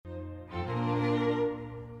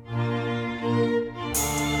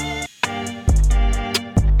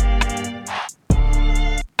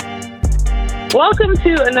Welcome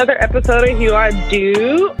to another episode of Who I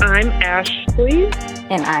Do. I'm Ashley.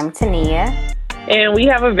 And I'm Tania. And we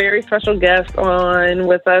have a very special guest on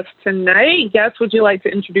with us tonight. Guest, would you like to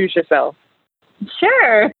introduce yourself?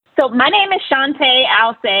 Sure. So my name is Shantae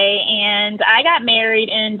Alce, and I got married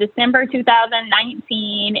in December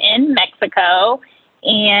 2019 in Mexico.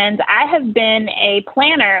 And I have been a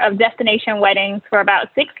planner of destination weddings for about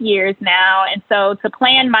 6 years now. And so to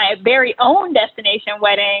plan my very own destination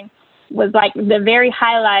wedding was like the very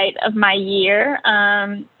highlight of my year.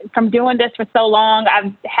 From doing this for so long,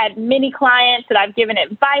 I've had many clients that I've given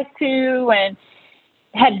advice to and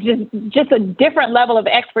had just a different level of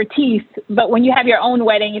expertise. But when you have your own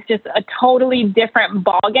wedding, it's just a totally different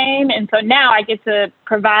ball game. And so now I get to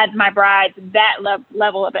provide my brides that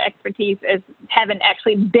level of expertise as having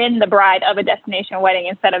actually been the bride of a destination wedding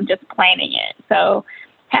instead of just planning it. So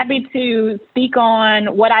happy to speak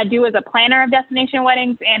on what I do as a planner of destination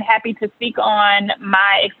weddings, and happy to speak on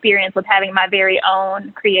my experience with having my very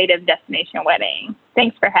own creative destination wedding.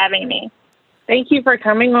 Thanks for having me. Thank you for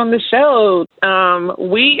coming on the show.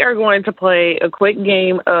 We are going to play a quick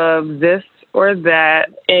game of this or that,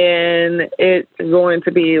 and it's going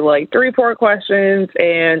to be like 3-4 questions,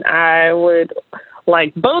 and I would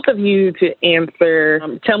like both of you to answer.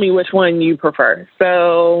 Tell me which one you prefer.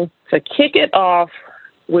 So to kick it off,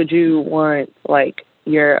 would you want like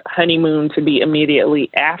your honeymoon to be immediately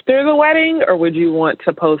after the wedding, or would you want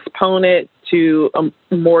to postpone it to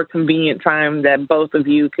a more convenient time that both of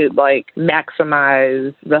you could like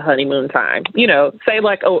maximize the honeymoon time? You know, say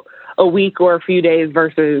like a week or a few days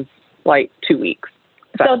versus like 2 weeks.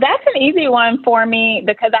 So that's an easy one for me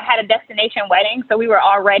because I had a destination wedding. So we were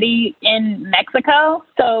already in Mexico.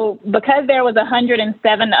 So because there was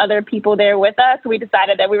 107 other people there with us, we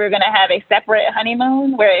decided that we were going to have a separate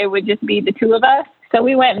honeymoon where it would just be the two of us. So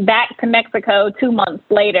we went back to Mexico 2 months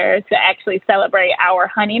later to actually celebrate our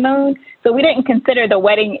honeymoon. So we didn't consider the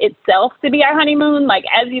wedding itself to be our honeymoon. Like,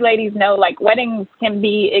 as you ladies know, like weddings can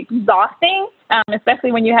be exhausting,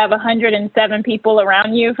 especially when you have 107 people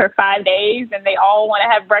around you for 5 days and they all want to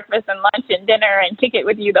have breakfast and lunch and dinner and kick it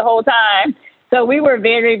with you the whole time. So we were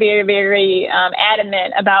very, very, very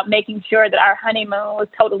adamant about making sure that our honeymoon was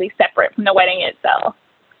totally separate from the wedding itself.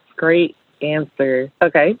 Great answer.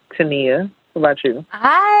 Okay, Tania. What about you?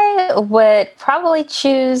 I would probably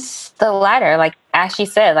choose the latter. Like Ashley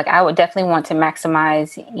said, like I would definitely want to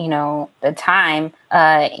maximize, the time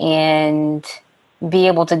and be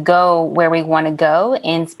able to go where we want to go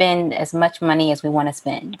and spend as much money as we want to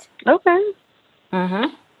spend. Okay.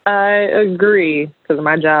 Mm-hmm. I agree, because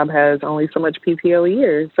my job has only so much PTO a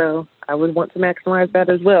year, so I would want to maximize that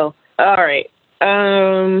as well. All right.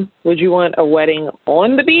 Would you want a wedding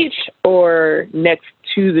on the beach or next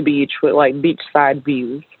to the beach with like beachside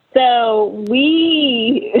views? So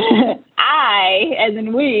I, as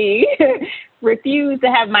in we, refuse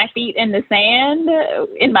to have my feet in the sand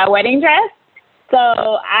in my wedding dress. So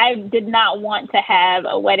I did not want to have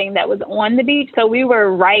a wedding that was on the beach. So we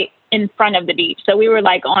were right in front of the beach. So we were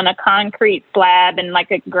like on a concrete slab in like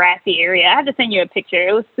a grassy area. I have to send you a picture.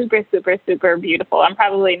 It was super, super, super beautiful. I'm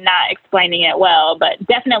probably not explaining it well, but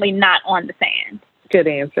definitely not on the sand. Good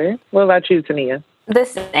answer. What about you, Tania? The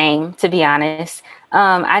same, to be honest.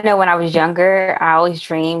 I know when I was younger, I always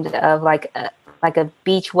dreamed of like a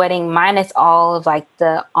beach wedding minus all of like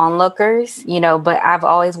the onlookers, but I've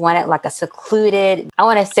always wanted like a secluded, I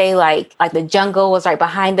want to say like the jungle was right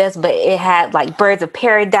behind us, but it had like birds of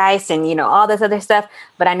paradise and, all this other stuff.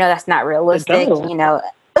 But I know that's not realistic,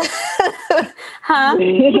 Huh?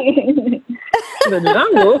 The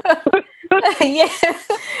jungle? Yeah.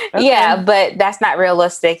 Okay. Yeah, but that's not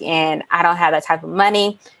realistic and I don't have that type of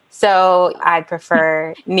money. So I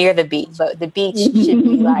prefer near the beach. So the beach should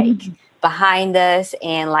be like behind us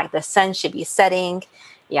and like the sun should be setting.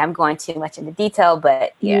 Yeah, I'm going too much into detail,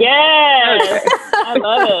 but yeah. Yes, I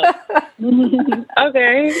love it.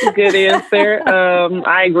 Okay, good answer.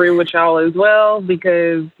 I agree with y'all as well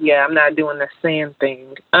because, I'm not doing the sand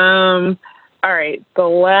thing. All right, the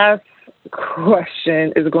last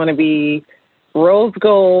question is going to be rose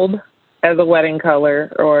gold as a wedding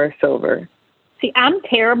color or silver. See, I'm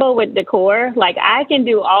terrible with decor. Like, I can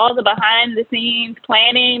do all the behind the scenes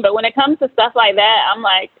planning, but when it comes to stuff like that, I'm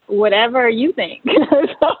like, whatever you think.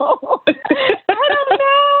 So, I don't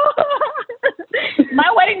know.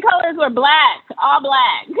 My wedding colors were black, all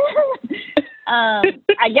black.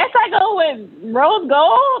 I guess I go with rose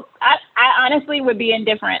gold. I honestly would be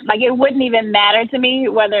indifferent. Like, it wouldn't even matter to me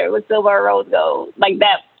whether it was silver or rose gold. Like,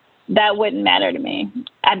 that wouldn't matter to me.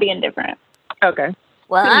 I'd be indifferent. Okay.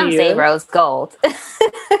 Well, I'm say rose gold.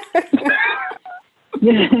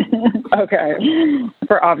 Okay,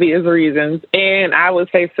 for obvious reasons. And I would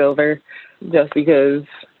say silver, just because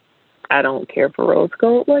I don't care for rose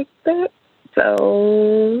gold like that.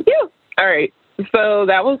 So, yeah. All right. So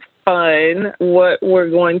that was fun. What we're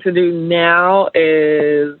going to do now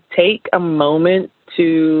is take a moment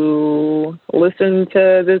to listen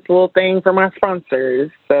to this little thing from our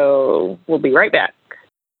sponsors. So we'll be right back.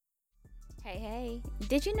 Hey,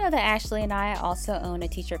 did you know that Ashley and I also own a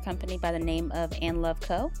t-shirt company by the name of And Love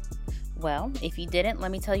Co? Well, if you didn't,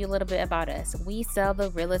 let me tell you a little bit about us. We sell the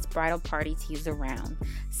realest bridal party tees around.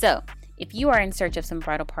 So, if you are in search of some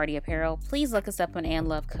bridal party apparel, please look us up on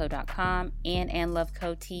andloveco.com and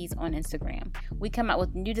andloveco tees on Instagram. We come out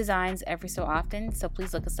with new designs every so often, so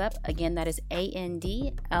please look us up. Again, that is ANDLOVECOTEES.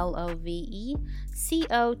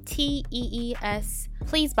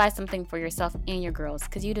 Please buy something for yourself and your girls,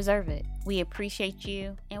 because you deserve it. We appreciate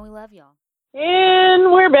you, and we love y'all.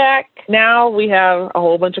 And we're back. Now we have a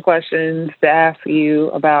whole bunch of questions to ask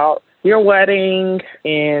you about your wedding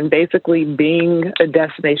and basically being a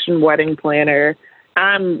destination wedding planner.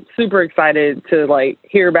 I'm super excited to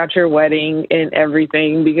hear about your wedding and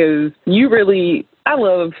everything, because I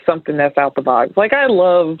love something that's out the box. I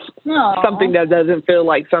love something that doesn't feel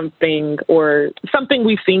like something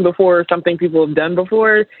we've seen before, or something people have done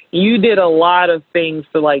before. You did a lot of things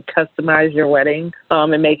to customize your wedding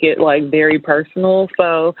and make it very personal.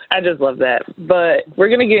 So I just love that. But we're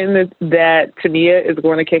going to get into that. Tania is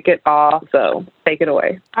going to kick it off. So take it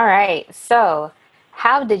away. All right. So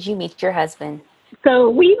how did you meet your husband?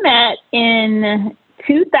 So we met in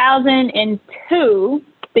 2002.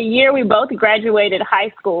 The year we both graduated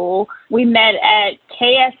high school. We met at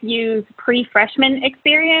KSU's pre-freshman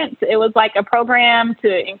experience. It was a program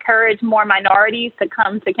to encourage more minorities to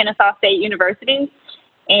come to Kennesaw State University.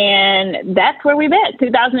 And that's where we met,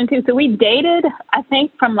 2002. So we dated, I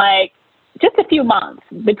think, from just a few months,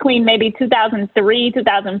 between maybe 2003,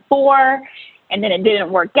 2004. And then it didn't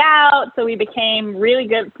work out. So we became really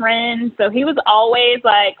good friends. So he was always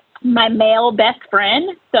my male best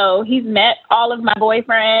friend. So he's met all of my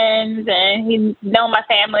boyfriends, and he's known my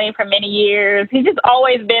family for many years. He's just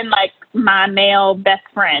always been my male best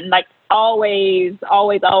friend. Always.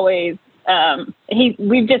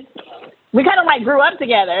 We kind of grew up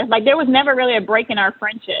together. There was never really a break in our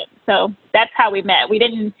friendship. So that's how we met. We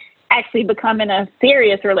didn't actually become in a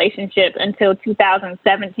serious relationship until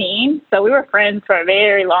 2017. So we were friends for a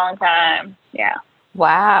very long time. Yeah.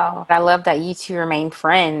 Wow. I love that you two remained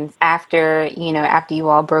friends after you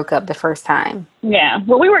all broke up the first time. Yeah.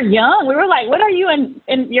 Well, we were young. We were what are you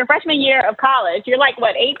in your freshman year of college? You're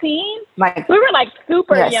 18? We were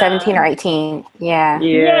super young. 17 or 18. Yeah.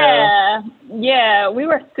 Yeah. We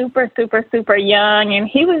were super, super, super young. And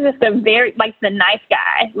he was just a very, the nice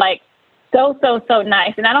guy. So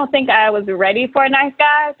nice. And I don't think I was ready for a nice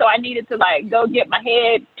guy. So I needed to go get my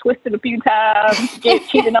head twisted a few times, get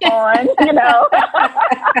cheated on,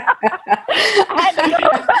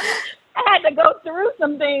 I had to go through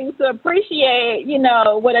some things to appreciate,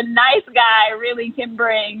 what a nice guy really can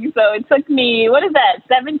bring. So it took me,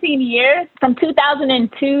 17 years? From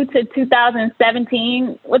 2002 to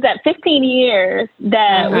 2017, 15 years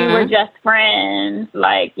that we were just friends.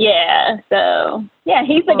 So, yeah,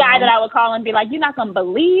 he's the guy that I would call and be you're not going to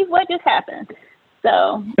believe what just happened.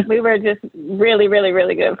 So we were just really, really,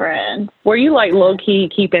 really good friends. Were you low-key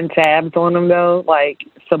keeping tabs on him, though?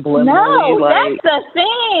 Subliminally? No, that's the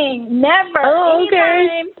thing. Never. Oh,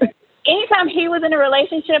 okay. Anytime he was in a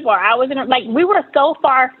relationship or I was in we were so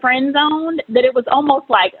far friend zoned that it was almost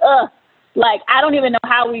I don't even know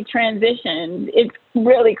how we transitioned. It's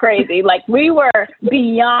really crazy. We were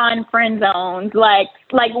beyond friend zones.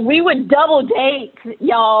 We would double date,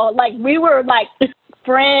 y'all. We were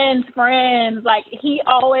friends. He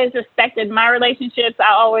always respected my relationships.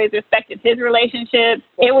 I always respected his relationships.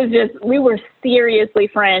 It was just, we were seriously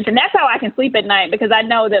friends. And that's how I can sleep at night, because I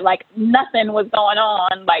know that nothing was going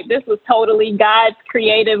on. This was totally God's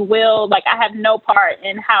creative will. I have no part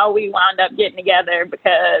in how we wound up getting together,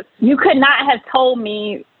 because you could not have told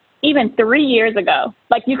me even 3 years ago.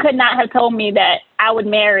 You could not have told me that I would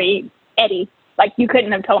marry Eddie. You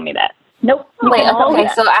couldn't have told me that. Nope. Wait, okay.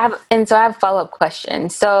 So I have a follow-up question.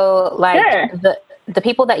 So sure. the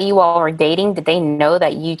people that you all were dating, did they know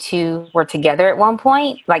that you two were together at one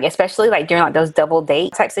point? Especially during those double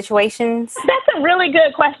date type situations? That's a really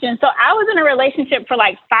good question. So I was in a relationship for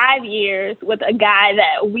 5 years with a guy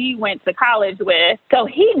that we went to college with. So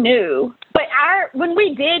he knew. But when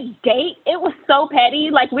we did date, it was so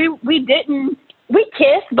petty. We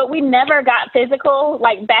kissed, but we never got physical.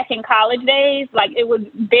 Back in college days, it was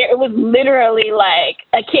literally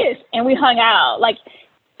a kiss, and we hung out.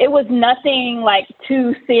 it was nothing like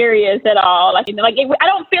too serious at all. Like, I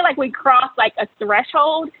don't feel like we crossed like a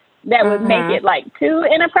threshold that would make it like too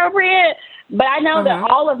inappropriate. But I know that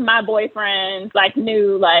all of my boyfriends like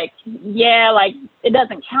knew like, yeah, like it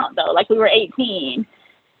doesn't count though. Like we were 18.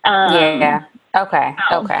 Yeah. Okay.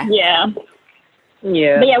 Yeah.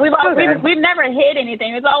 Yeah. But yeah, we've never hid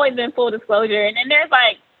anything. It's always been full disclosure. And then there's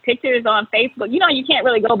like pictures on Facebook. You know, you can't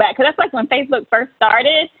really go back because that's like when Facebook first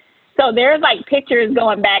started. So there's like pictures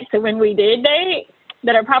going back to when we did date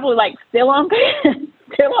that are probably like still on Facebook.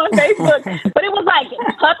 But it was like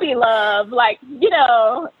puppy love, like, you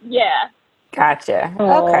know, yeah. Gotcha.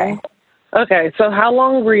 Aww. Okay. So how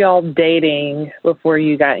long were y'all dating before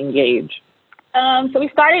you got engaged? So we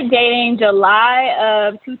started dating July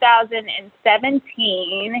of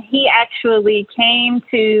 2017. He actually came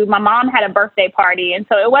to, my mom had a birthday party. And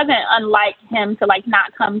so it wasn't unlike him to like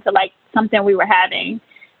not come to like something we were having.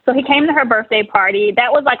 So he came to her birthday party.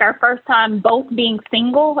 That was like our first time both being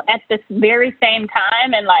single at this very same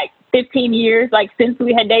time in like 15 years, like since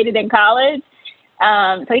we had dated in college.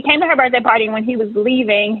 So he came to her birthday party, and when he was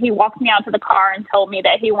leaving, he walked me out to the car and told me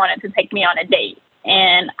that he wanted to take me on a date.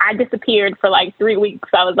 And I disappeared for like 3 weeks.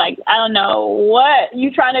 I was like, I don't know what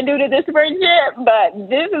you trying to do to this friendship, but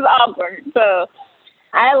this is awkward. So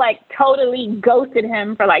I like totally ghosted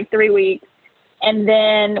him for like 3 weeks. And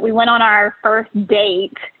then we went on our first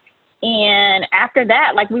date. And after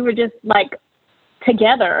that, like we were just like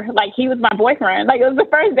together. Like he was my boyfriend. Like it was the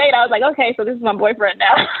first date. I was like, okay, so this is my boyfriend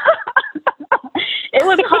now. It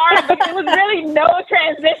was hard, but there was really no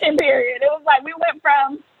transition period. It was like we went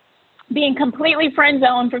from being completely friend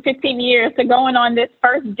zoned for 15 years to going on this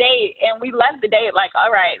first date, and we left the date like, all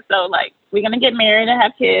right, so like we're gonna get married and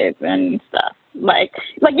have kids and stuff. Like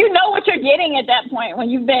you know what you're getting at that point when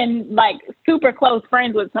you've been like super close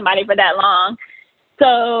friends with somebody for that long.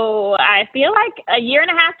 So I feel like a year and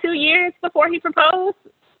a half, 2 years before he proposed,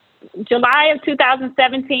 July of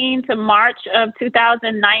 2017 to March of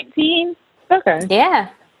 2019. Okay. Yeah.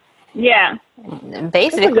 Yeah.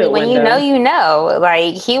 Basically, when you know,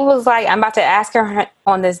 like he was like, I'm about to ask her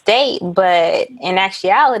on this date, but in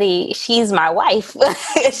actuality, she's my wife.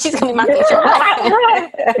 She's gonna be my future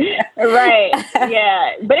wife. Right.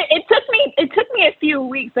 Yeah. But it took me a few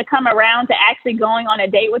weeks to come around to actually going on a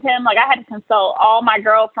date with him. Like I had to consult all my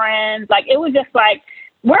girlfriends. Like it was just like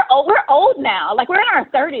we're old now. Like we're in our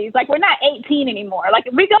 30s. Like we're not 18 anymore. Like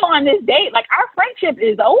if we go on this date, like our friendship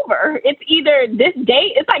is over. It's either this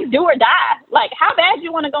date, it's like do or die. Like how bad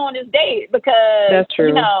you want to go on this date? Because that's true.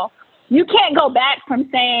 You know, you can't go back from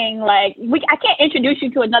saying like I can't introduce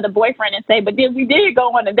you to another boyfriend and say, but then we did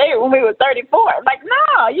go on a date when we were 34. Like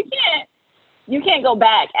no, you can't go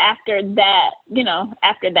back after that. You know,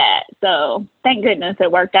 after that. So thank goodness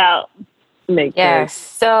it worked out. Makes sense.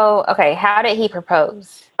 So, okay, how did he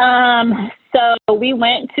propose? So we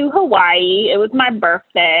went to Hawaii. It was my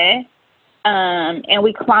birthday. And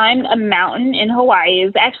we climbed a mountain in Hawaii. It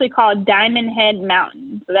was actually called Diamond Head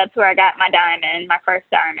Mountain. So that's where I got my diamond, my first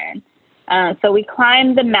diamond. So we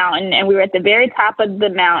climbed the mountain, and we were at the very top of the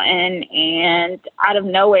mountain, and out of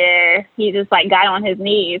nowhere, he just like got on his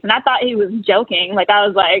knees. And I thought he was joking. Like I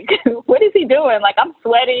was like, what is he doing? Like I'm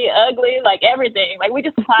sweaty, ugly, like everything. Like we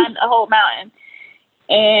just climbed a whole mountain.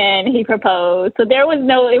 And he proposed. So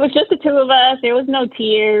it was just the two of us. There was no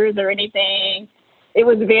tears or anything. It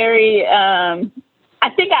was very, I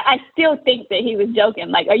still think that he was joking.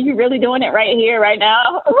 Like, are you really doing it right here, right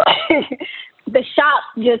now? The shock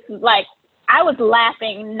just like, I was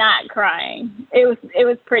laughing, not crying. It was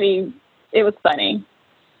funny.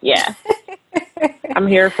 Yeah. I'm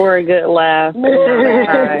here for a good laugh.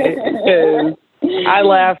 I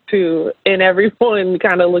laugh too, and everyone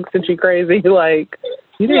kind of looks at you crazy, like,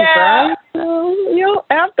 you didn't cry? No, you don't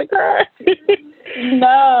have to cry.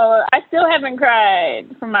 No, I still haven't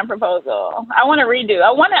cried from my proposal. I want to redo.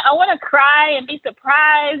 I want to cry and be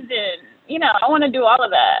surprised, and I want to do all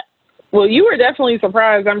of that. Well, you were definitely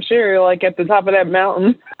surprised, I'm sure, like at the top of that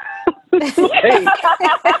mountain.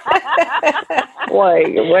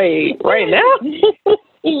 Wait, right now?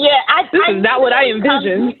 Yeah, this is not what I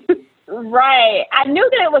envisioned. Right. I knew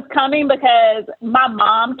that it was coming because my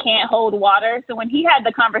mom can't hold water. So when he had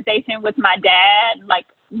the conversation with my dad, like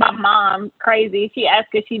my mom, crazy, she asked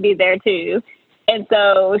if she'd be there too. And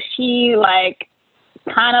so she like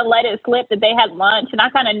kind of let it slip that they had lunch, and I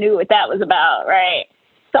kind of knew what that was about, right?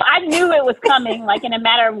 So I knew it was coming like in a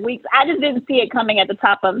matter of weeks. I just didn't see it coming at the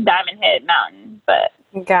top of Diamond Head Mountain, but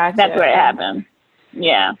gotcha. That's where it happened.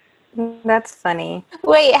 Yeah. That's funny.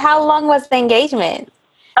 Wait, how long was the engagement?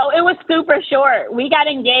 Oh, it was super short. We got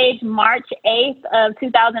engaged March 8th of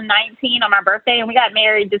 2019 on my birthday, and we got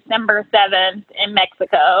married December 7th in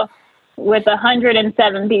Mexico with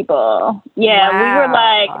 107 people. Yeah, Wow. we were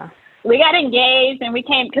like, we got engaged and we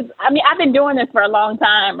came, because, I mean, I've been doing this for a long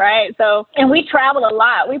time, right? So, and we travel a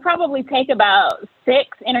lot. We probably take about 6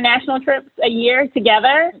 international trips a year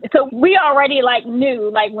together. So we already like knew,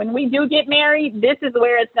 like when we do get married, this is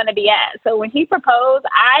where it's going to be at. So when he proposed,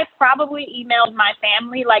 I probably emailed my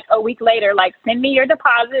family like a week later, like send me your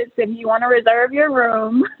deposits if you want to reserve your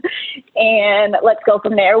room and let's go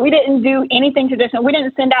from there. We didn't do anything traditional. We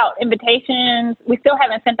didn't send out invitations. We still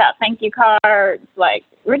haven't sent out thank you cards. Like,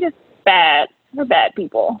 we're just bad. We're bad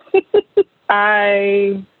people.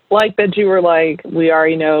 I like that you were like, we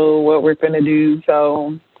already know what we're going to do,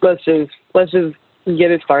 so let's just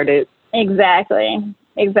get it started. Exactly.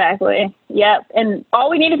 Yep. And all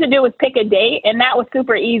we needed to do was pick a date, and that was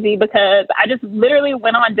super easy because I just literally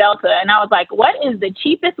went on Delta and I was like, what is the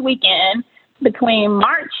cheapest weekend between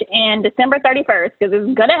March and December 31st? Because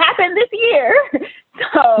it's going to happen this year.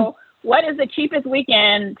 So what is the cheapest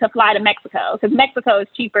weekend to fly to Mexico? Because Mexico is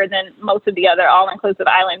cheaper than most of the other all-inclusive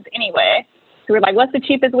islands anyway. So we're like, what's the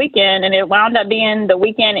cheapest weekend? And it wound up being the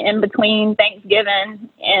weekend in between Thanksgiving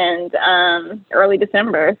and early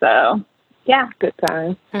December. So, yeah. Good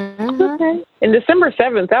time. Mm-hmm. Okay. And December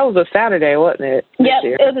 7th, that was a Saturday, wasn't it? Yep,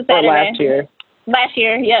 it was a Saturday. Or last year. Last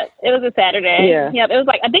year, yep. It was a Saturday. Yeah. Yep, it was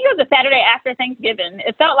like, I think it was a Saturday after Thanksgiving.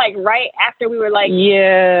 It felt like right after we were like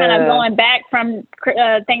kind of going back from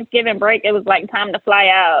Thanksgiving break, it was like time to fly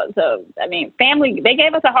out. So, I mean, family, they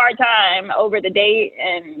gave us a hard time over the date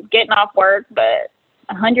and getting off work, but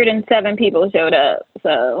 107 people showed up.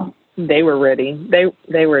 So they were ready.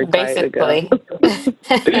 They were excited basically. to go.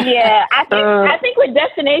 Yeah, I think with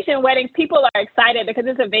destination weddings, people are excited because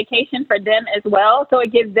it's a vacation for them as well. So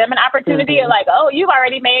it gives them an opportunity of like, oh, you've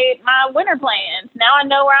already made my winter plans. Now I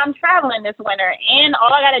know where I'm traveling this winter. And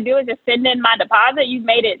all I got to do is just send in my deposit. You've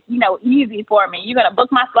made it, easy for me. You're going to book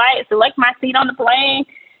my flight, select my seat on the plane,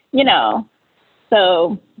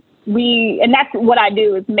 So and that's what I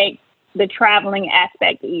do is make the traveling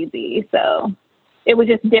aspect easy. So it was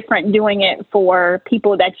just different doing it for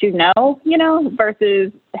people that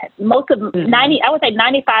versus most of 90, I would say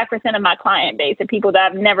 95% of my client base are people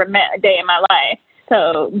that I've never met a day in my life.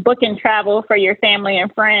 So booking travel for your family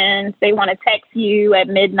and friends, they want to text you at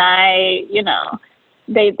midnight,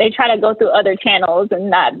 they try to go through other channels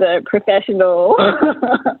and not the professional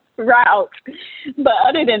route. But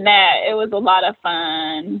other than that, it was a lot of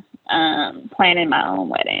fun planning my own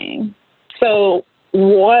wedding. So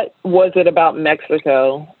what was it about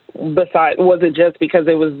Mexico? Besides, was it just because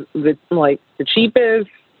it was the cheapest,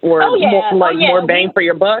 or more bang for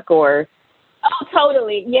your buck, or? Oh,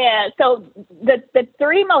 totally, yeah. So the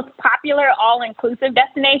 3 most popular all-inclusive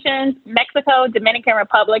destinations: Mexico, Dominican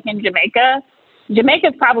Republic, and Jamaica. Jamaica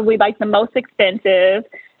is probably like the most expensive.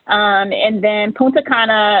 And then Punta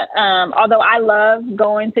Cana, although I love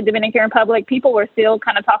going to Dominican Republic, people were still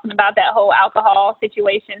kind of talking about that whole alcohol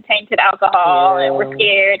situation, tainted alcohol, and we're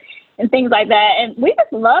scared and things like that. And we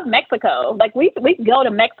just love Mexico. Like we go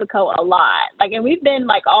to Mexico a lot. And we've been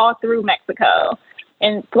all through Mexico.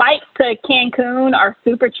 And flights to Cancun are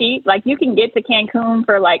super cheap. You can get to Cancun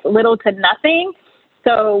for little to nothing.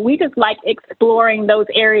 So we just like exploring those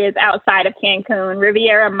areas outside of Cancun,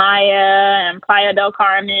 Riviera Maya and Playa del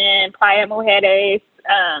Carmen, Playa Mujeres.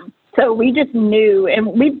 So we just knew, and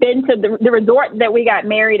we've been to the resort that we got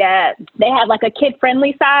married at. They have a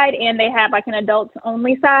kid-friendly side, and they have an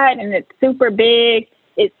adults-only side, and it's super big.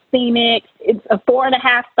 It's scenic. It's a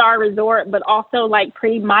 4.5-star resort, but also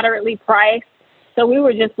pretty moderately priced. So we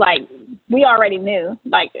were just we already knew,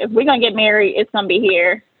 if we're going to get married, it's going to be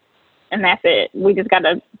here. And that's it. We just got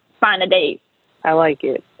to find a date. I like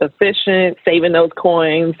it. Efficient, saving those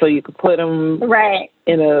coins so you can put them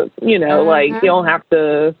in a, you don't have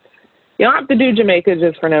to do Jamaica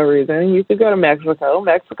just for no reason. You could go to Mexico.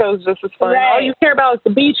 Mexico's just as fun. All you care about is the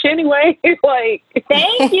beach anyway.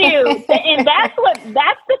 Thank you. And that's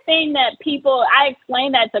the thing that I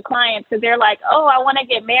explain that to clients because they're like, oh, I want to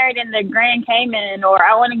get married in the Grand Cayman, or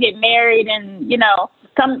I want to get married in,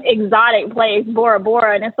 some exotic place, Bora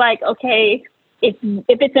Bora. And it's okay, if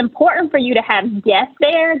it's important for you to have guests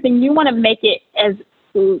there, then you want to make it as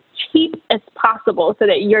cheap as possible so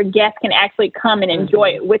that your guests can actually come and enjoy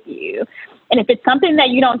it with you. And if it's something that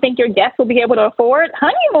you don't think your guests will be able to afford,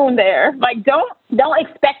 honeymoon there. Don't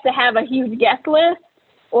expect to have a huge guest list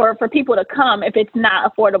or for people to come if it's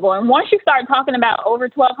not affordable. And once you start talking about over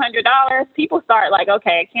 $1,200, people start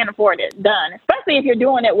okay, I can't afford it. Done. Especially if you're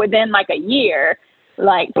doing it within a year.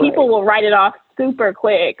 People will write it off super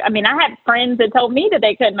quick. I mean, I had friends that told me that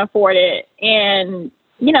they couldn't afford it. And,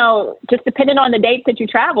 just depending on the dates that you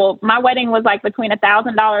travel, my wedding was like between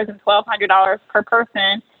 $1,000 and $1,200 per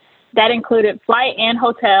person. That included flight and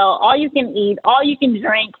hotel, all you can eat, all you can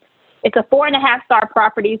drink. It's a 4.5-star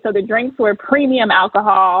property, so the drinks were premium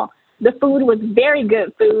alcohol. The food was very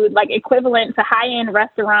good food, like equivalent to high-end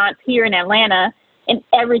restaurants here in Atlanta, and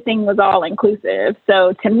everything was all inclusive.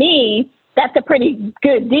 So to me, that's a pretty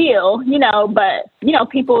good deal, but,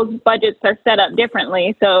 people's budgets are set up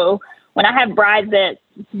differently. So when I have brides that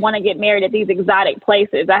want to get married at these exotic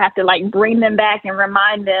places, I have to bring them back and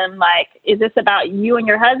remind them, is this about you and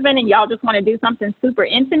your husband and y'all just want to do something super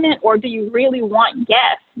intimate, or do you really want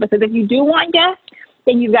guests? Because if you do want guests,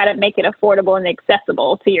 then you've got to make it affordable and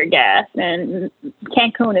accessible to your guests. And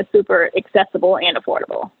Cancun is super accessible and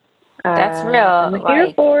affordable. That's real. I'm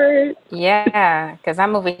here for it. Yeah, because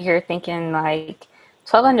I'm over here thinking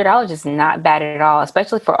 $1,200 is not bad at all,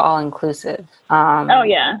 especially for all inclusive. Oh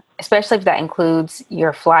yeah. Especially if that includes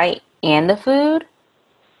your flight and the food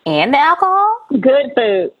and the alcohol. Good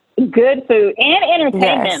food and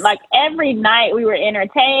entertainment. Yes. Every night we were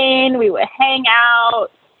entertained, we would hang out,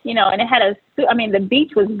 and it had the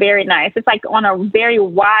beach was very nice. It's on a very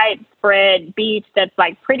widespread beach that's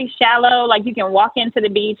pretty shallow. You can walk into the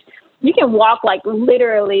beach. You can walk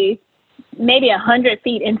literally maybe 100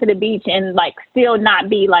 feet into the beach and still not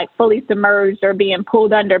be fully submerged or being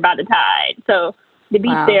pulled under by the tide. So the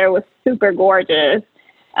beach there was super gorgeous.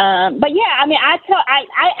 But yeah,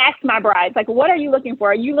 I asked my brides, what are you looking for?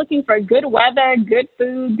 Are you looking for good weather, good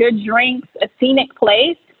food, good drinks, a scenic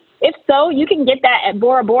place? If so, you can get that at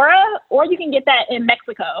Bora Bora, or you can get that in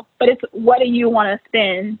Mexico. But it's what do you want to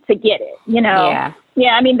spend to get it, Yeah.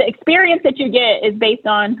 Yeah, the experience that you get is based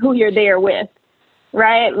on who you're there with,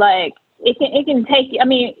 right? It can take,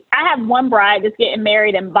 I have one bride that's getting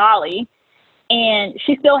married in Bali, and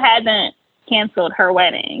she still hasn't canceled her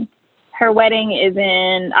wedding. Her wedding is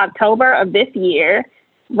in October of this year.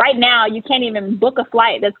 Right now, you can't even book a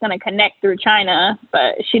flight that's going to connect through China,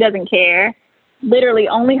 but she doesn't care. Literally,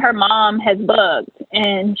 only her mom has booked,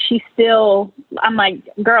 and she still, I'm like,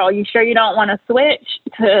 girl, you sure you don't want to switch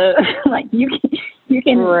to, you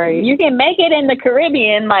can make it in the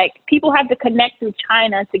Caribbean. People have to connect through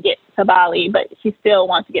China to get to Bali, but she still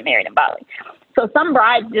wants to get married in Bali. So some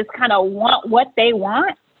brides just kind of want what they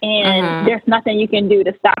want, and there's nothing you can do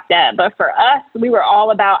to stop that. But for us, we were all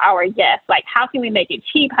about our guests. How can we make it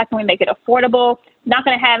cheap? How can we make it affordable? Not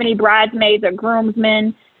going to have any bridesmaids or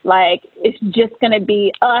groomsmen. It's just going to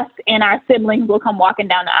be us, and our siblings will come walking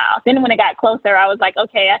down the aisle. Then when it got closer, I was like,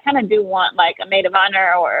 okay, I kind of do want a maid of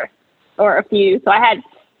honor or a few. So I had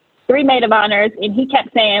 3 maid of honors, and he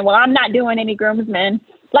kept saying, well, I'm not doing any groomsmen.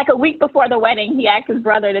 A week before the wedding, he asked his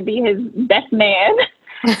brother to be his best man.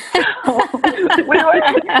 We were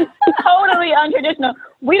totally untraditional.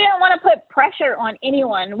 We didn't want to put pressure on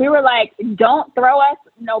anyone. We were like, don't throw us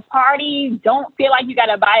no party. Don't feel like you got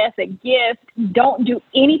to buy us a gift. Don't do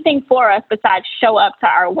anything for us besides show up to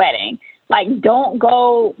our wedding. Don't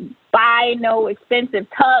go buy no expensive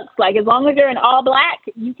tux. As long as you're in all black,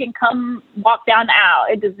 you can come walk down the aisle.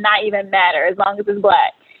 It does not even matter as long as it's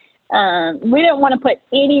black. We didn't want to put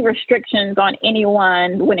any restrictions on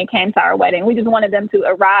anyone when it came to our wedding. We just wanted them to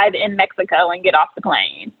arrive in Mexico and get off the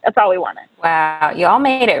plane. That's all we wanted. Wow. Y'all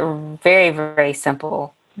made it very, very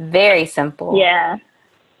simple. Very simple. Yeah.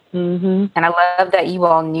 And I love that you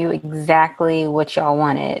all knew exactly what y'all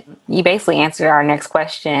wanted. You basically answered our next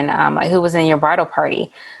question, who was in your bridal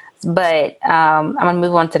party. But I'm going to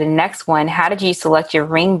move on to the next one. How did you select your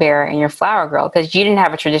ring bearer and your flower girl? Because you didn't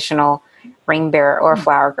have a traditional ring bearer or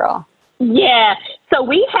flower girl. Yeah. So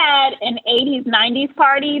we had an 80s, 90s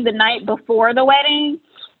party the night before the wedding,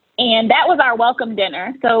 and that was our welcome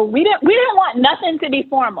dinner. So we didn't want nothing to be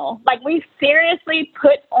formal. We seriously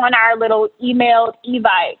put on our little emailed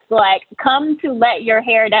evites, come to let your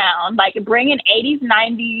hair down, bring an 80s,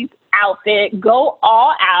 90s outfit, go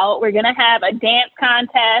all out. We're going to have a dance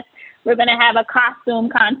contest. We're going to have a costume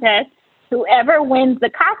contest. Whoever wins the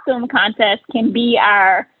costume contest can be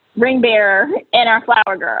our ring bearer and our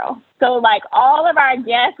flower girl. So all of our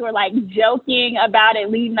guests were joking about it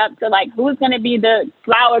leading up to who's going to be the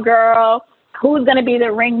flower girl, who's going to be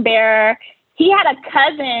the ring bearer. He had a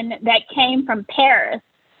cousin that came from Paris.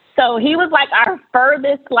 So he was our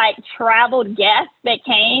furthest traveled guest that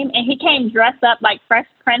came, and he came dressed up like Fresh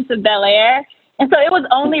Prince of Bel-Air. And so it was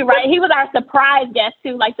only right. He was our surprise guest,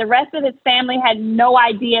 too. The rest of his family had no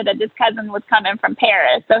idea that this cousin was coming from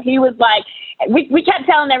Paris. So he was we kept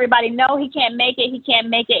telling everybody, no, he can't make it. He can't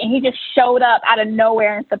make it. And he just showed up out of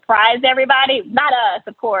nowhere and surprised everybody. Not us,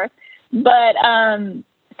 of course. But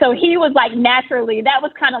So he was like naturally, that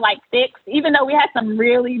was kind of like fixed. Even though we had some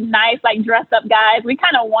really nice, like dressed up guys, we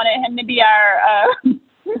kind of wanted him to be our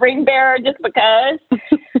ring bearer just because.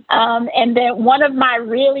 And then one of my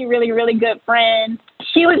really, really, really good friends,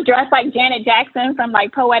 she was dressed like Janet Jackson from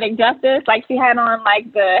like Poetic Justice. Like she had on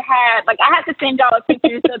like the hat. Like I have to send y'all a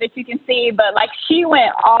picture so that you can see. But like she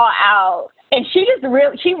went all out. And she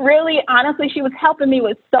really, honestly, she was helping me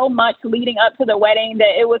with so much leading up to the wedding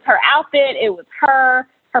that it was her outfit, it was her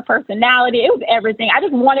personality, it was everything. I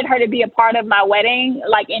just wanted her to be a part of my wedding,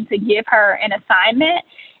 like, and to give her an assignment.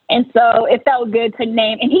 And so it felt good to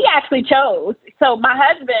name, and he actually chose. So my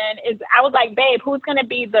husband I was like, babe, who's going to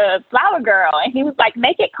be the flower girl? And he was like,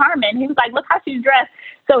 make it Carmen. He was like, look how she's dressed.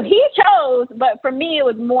 So he chose, but for me, it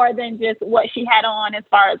was more than just what she had on as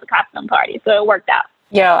far as the costume party. So it worked out.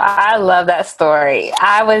 Yo, I love that story.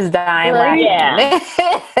 I was dying laughing. Yeah.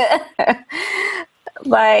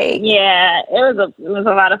 Like, yeah, it was a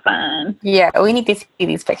lot of fun. Yeah, we need to see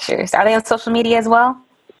these pictures. Are they on social media as well?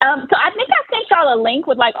 So I think I sent y'all a link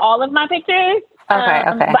with like all of my pictures. Okay.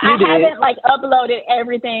 But I haven't like uploaded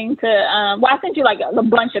everything to, I sent you like a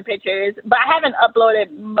bunch of pictures, but I haven't uploaded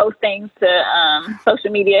most things to social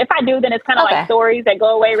media. If I do, then it's kind of like stories that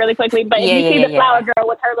go away really quickly. But if you see the flower girl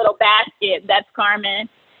with her little basket, that's Carmen.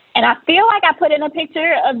 And I feel like I put in a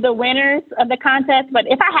picture of the winners of the contest, but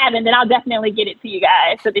if I haven't, then I'll definitely get it to you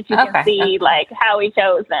guys so that you can see like how we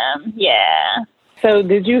chose them. Yeah. So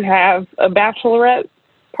did you have a bachelorette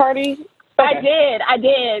party? Okay. I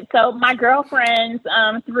did. So my girlfriends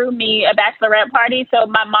threw me a bachelorette party. So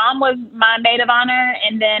my mom was my maid of honor,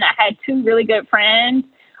 and then I had two really good friends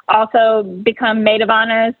also become maid of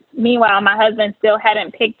honors. Meanwhile, my husband still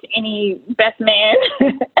hadn't picked any best man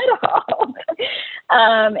at all.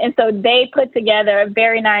 And so they put together a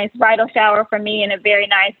very nice bridal shower for me and a very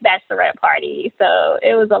nice bachelorette party. So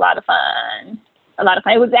it was a lot of fun.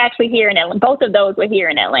 It was actually here in Atlanta. Both of those were here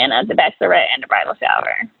in Atlanta, the bachelorette and the bridal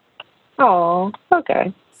shower. Oh,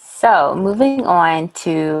 okay. So moving on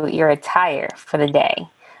to your attire for the day.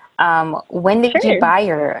 When did you buy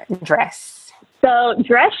your dress? So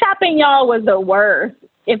dress shopping, y'all, was the worst.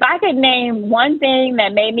 If I could name one thing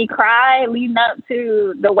that made me cry leading up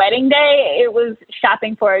to the wedding day, it was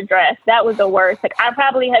shopping for a dress. That was the worst. Like I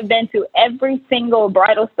probably have been to every single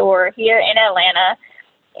bridal store here in Atlanta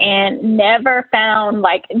and never found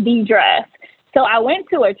like the dress. So I went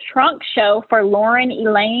to a trunk show for Lauren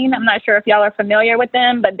Elaine. I'm not sure if y'all are familiar with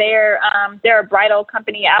them, but they're a bridal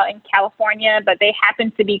company out in California, but they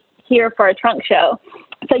happen to be here for a trunk show.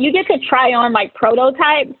 So you get to try on like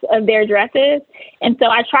prototypes of their dresses. And so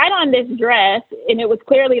I tried on this dress, and it was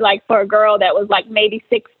clearly like for a girl that was like maybe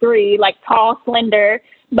 6'3", like tall, slender.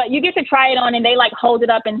 But you get to try it on, and they like hold it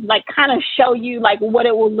up and like kind of show you like what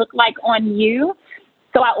it will look like on you.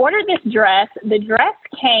 So I ordered this dress. The dress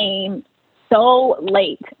came so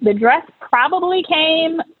late. The dress probably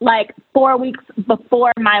came like 4 weeks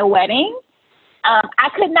before my wedding. I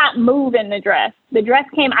could not move in the dress. The dress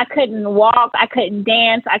came, I couldn't walk, I couldn't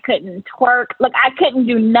dance, I couldn't twerk. Like, I couldn't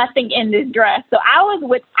do nothing in this dress. So I was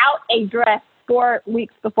without a dress 4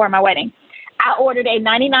 weeks before my wedding. I ordered a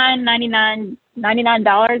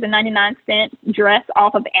 $99.99 dress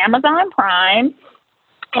off of Amazon Prime.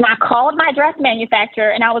 And I called my dress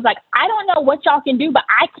manufacturer, and I was like, I don't know what y'all can do, but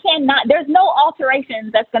I cannot, there's no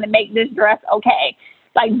alterations that's going to make this dress okay.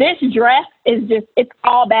 Like, this dress is just, it's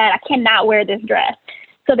all bad. I cannot wear this dress.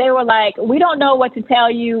 So they were like, we don't know what to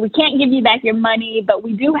tell you. We can't give you back your money, but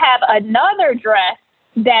we do have another dress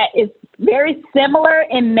that is very similar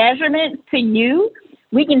in measurements to you.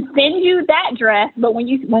 We can send you that dress, but when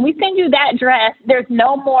we send you that dress, there's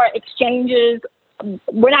no more exchanges.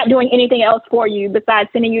 We're not doing anything else for you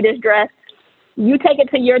besides sending you this dress. You take it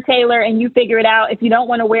to your tailor and you figure it out. If you don't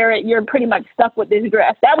want to wear it, you're pretty much stuck with this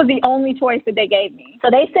dress. That was the only choice that they gave me. So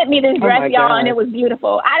they sent me this dress, y'all, and it was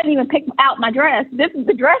beautiful. I didn't even pick out my dress.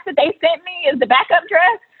 The dress that they sent me is the backup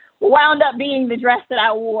dress, wound up being the dress that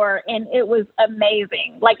I wore, and it was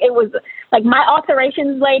amazing. Like, it was like my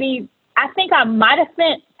alterations lady, I think I might have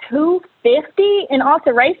spent $250 in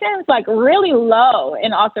alterations, like really low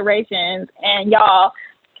in alterations. And y'all,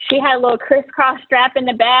 she had a little crisscross strap in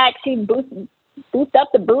the back. She boosted up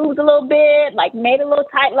the boobs a little bit, like made it a little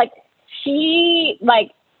tight. Like, she,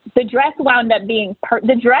 like, the dress wound up being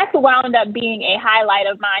a highlight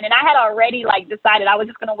of mine. And I had already like decided I was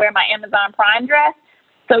just going to wear my Amazon Prime dress.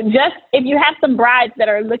 So just if you have some brides that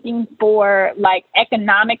are looking for like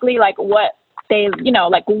economically, like what they, you know,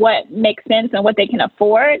 like what makes sense and what they can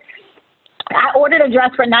afford, I ordered a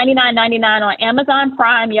dress for $99.99 on Amazon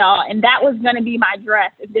Prime, y'all, and that was going to be my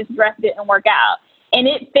dress if this dress didn't work out. and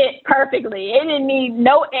it fit perfectly. It didn't need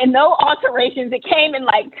no alterations. It came in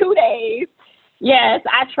like 2 days. Yes,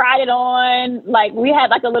 I tried it on. Like, we had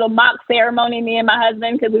like a little mock ceremony, me and my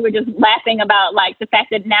husband, because we were just laughing about like the fact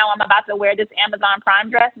that now I'm about to wear this Amazon Prime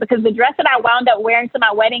dress, because the dress that I wound up wearing to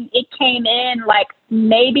my wedding, it came in like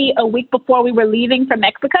maybe a week before we were leaving for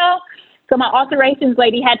Mexico. So my alterations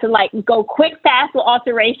lady had to like go quick, fast with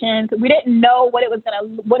alterations. We didn't know if it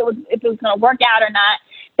was gonna work out or not.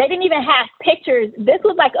 They didn't even have pictures. This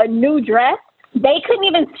was like a new dress. They couldn't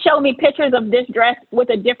even show me pictures of this dress with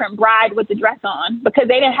a different bride with the dress on, because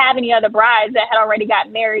they didn't have any other brides that had already got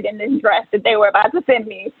married in this dress that they were about to send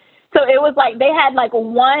me. So it was like they had like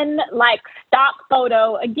one like stock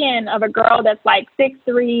photo, again, of a girl that's like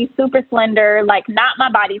 6'3", super slender, like not my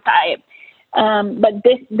body type. But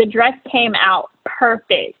the dress came out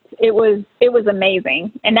perfect. It was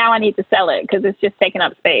amazing. And now I need to sell it because it's just taking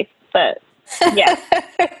up space. But yeah.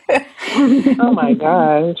 Oh my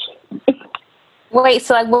gosh. Wait,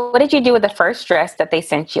 so like, what did you do with the first dress that they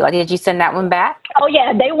sent you? Like, did you send that one back? Oh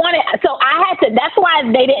yeah, they wanted. So I had to. That's why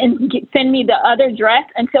they didn't send me the other dress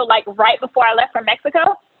until like right before I left for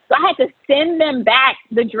Mexico. So I had to send them back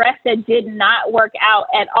the dress that did not work out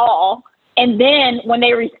at all. And then when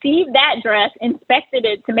they received that dress, inspected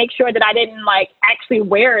it to make sure that I didn't like actually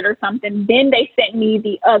wear it or something, then they sent me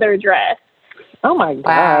the other dress. Oh my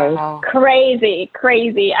gosh. Wow. Crazy.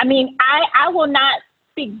 I mean, I will not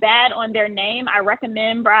speak bad on their name. I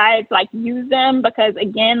recommend brides like use them, because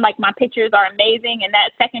again, like my pictures are amazing, and that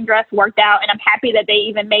second dress worked out, and I'm happy that they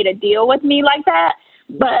even made a deal with me like that.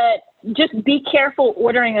 But just be careful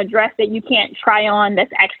ordering a dress that you can't try on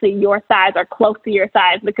that's actually your size or close to your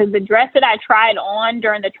size, because the dress that I tried on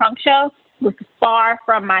during the trunk show was far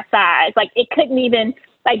from my size. Like, it couldn't even,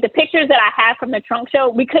 like the pictures that I have from the trunk show,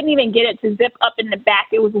 we couldn't even get it to zip up in the back.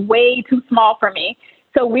 It was way too small for me.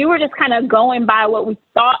 So we were just kind of going by what we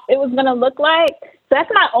thought it was going to look like. So that's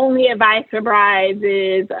my only advice for brides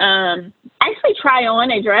is actually try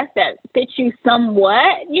on a dress that fits you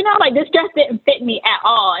somewhat. You know, like this dress didn't fit me at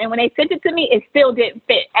all. And when they sent it to me, it still didn't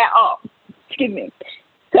fit at all. Excuse me.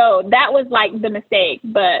 So that was like the mistake.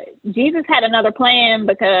 But Jesus had another plan,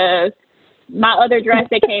 because my other dress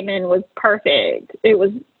that came in was perfect. It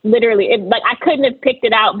was literally, like I couldn't have picked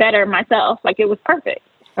it out better myself. Like, it was perfect.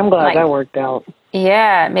 I'm glad Like, that worked out.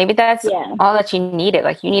 Yeah, maybe that's all that you needed.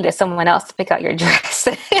 Like, you needed someone else to pick out your dress.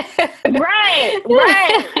 Right.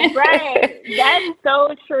 That's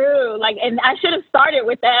so true. Like, and I should have started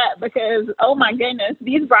with that, because, oh my goodness,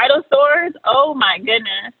 these bridal stores, oh my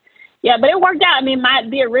goodness. Yeah, but it worked out. I mean,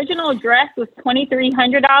 the original dress was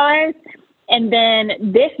 $2,300. And then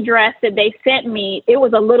this dress that they sent me, it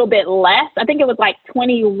was a little bit less. I think it was like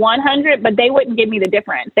 $2,100, but they wouldn't give me the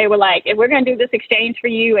difference. They were like, if we're going to do this exchange for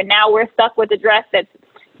you, and now we're stuck with a dress that's,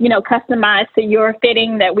 you know, customized to your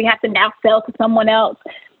fitting that we have to now sell to someone else,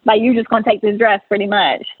 like, you're just going to take this dress pretty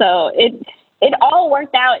much. So it all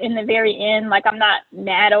worked out in the very end. Like, I'm not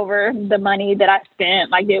mad over the money that I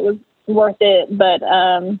spent. Like, it was worth it, but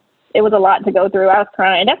it was a lot to go through. I was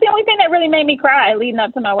crying. That's the only thing that really made me cry leading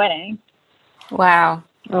up to my wedding. Wow.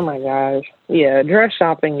 Oh my gosh. Yeah, dress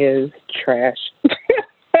shopping is trash.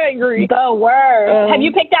 I agree. The worst. Have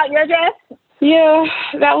you picked out your dress? Yeah,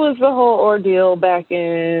 that was the whole ordeal back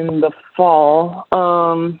in the fall.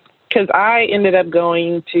 Because I ended up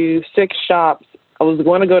going to 6 shops. I was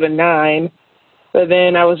going to go to 9, but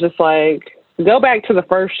then I was just like, go back to the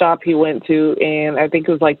first shop he went to, and I think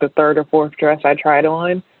it was like the 3rd or 4th dress I tried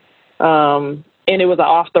on. And it was an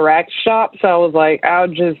off-the-rack shop, so I was like,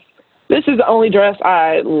 this is the only dress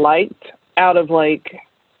I liked out of, like,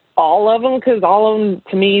 all of them, because all of them,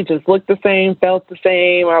 to me, just looked the same, felt the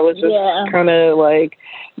same. I was just kind of, like,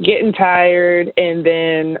 getting tired. And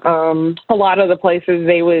then a lot of the places,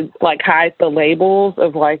 they would, like, hide the labels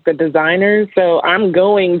of, like, the designers. So I'm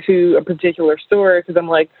going to a particular store because I'm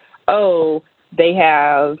like, oh, they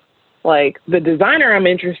have, like, the designer I'm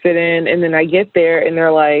interested in. And then I get there, and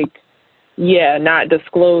they're like, yeah, not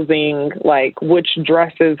disclosing, like, which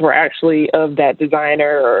dresses were actually of that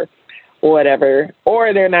designer or whatever.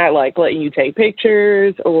 Or they're not, like, letting you take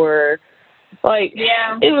pictures, or, like,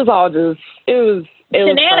 it was all just, it was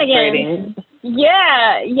frustrating.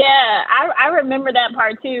 Yeah. I remember that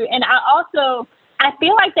part, too. And I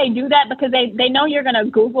feel like they do that because they know you're going to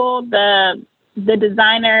Google the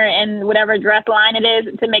designer and whatever dress line it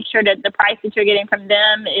is to make sure that the price that you're getting from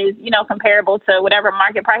them is, you know, comparable to whatever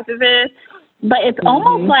market prices is. But it's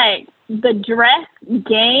almost like the dress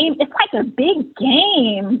game. It's like a big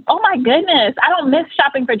game. Oh my goodness. I don't miss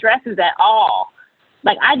shopping for dresses at all.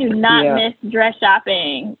 Like, I do not miss dress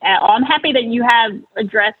shopping at all. I'm happy that you have a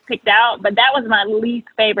dress picked out, but that was my least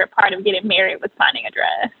favorite part of getting married, was finding a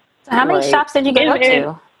dress. So how many shops did you go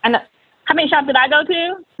to? I know. How many shops did I go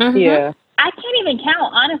to? Mm-hmm. Yeah. I can't even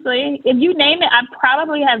count, honestly. If you name it, I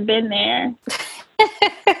probably have been there.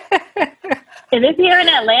 If it's here in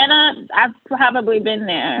Atlanta, I've probably been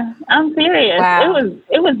there. I'm serious. Wow.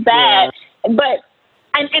 It was bad. Yeah. But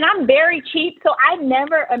and I'm very cheap, so I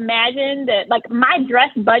never imagined that, like, my dress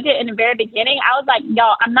budget in the very beginning, I was like,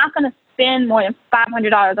 y'all, I'm not gonna spend more than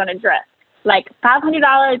 $500 on a dress. Like,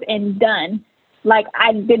 $500 and done. Like,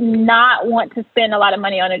 I did not want to spend a lot of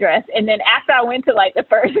money on a dress. And then after I went to, like, the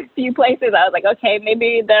first few places, I was like, okay,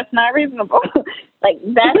 maybe that's not reasonable. Like,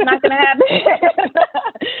 that's not going to happen.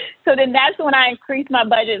 So then that's when I increased my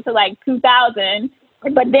budget to, like, $2,000.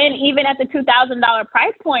 But then even at the $2,000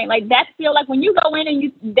 price point, like, that's still, like, when you go in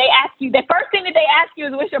and they ask you, the first thing that they ask you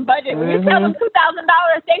is what's your budget. When you tell them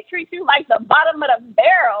 $2,000, they treat you like the bottom of the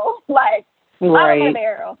barrel. Like, bottom of the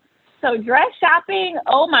barrel. So dress shopping,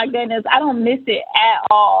 oh my goodness, I don't miss it at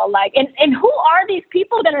all. Like, and who are these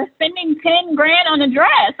people that are spending $10,000 on a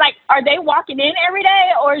dress? Like, are they walking in every day,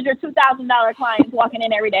 or is your $2,000 clients walking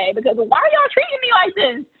in every day? Because why are y'all treating me like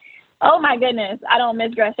this? Oh my goodness, I don't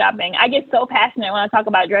miss dress shopping. I get so passionate when I talk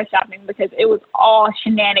about dress shopping because it was all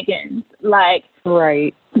shenanigans. Like,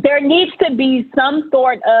 right. There needs to be some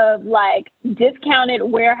sort of, like, discounted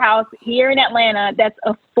warehouse here in Atlanta that's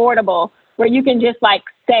affordable, where you can just, like,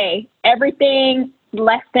 say everything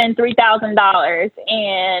less than $3,000,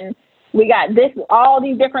 and we got this, all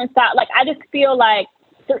these different styles. Like, I just feel like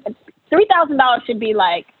 $3,000 should be,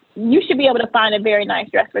 like, you should be able to find a very nice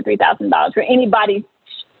dress for $3,000 for anybody's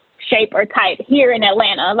shape or type here in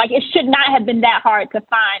Atlanta. Like, it should not have been that hard to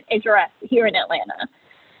find a dress here in Atlanta.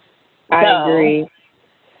 I agree.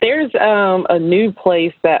 There's a new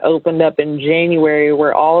place that opened up in January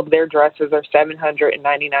where all of their dresses are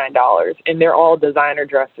 $799, and they're all designer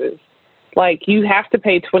dresses. Like, you have to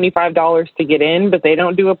pay $25 to get in, but they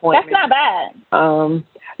don't do appointments. That's not bad.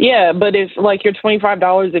 Yeah, but if, like, your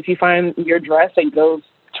 $25, if you find your dress, it goes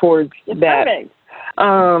towards that. Perfect.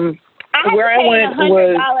 I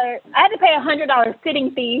had to pay $100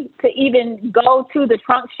 sitting fee to even go to the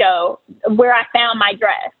trunk show where I found my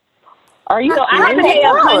dress. Are you? So I had to pay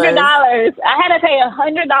 $100. I had to pay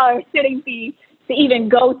 $100 sitting fee to even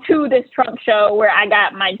go to this trunk show where I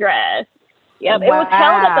got my dress. Yep, it was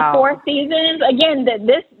held at the Four Seasons. Again,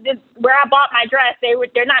 this where I bought my dress.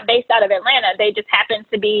 They're not based out of Atlanta. They just happened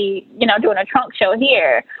to be, doing a trunk show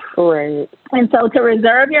here. Right. And so to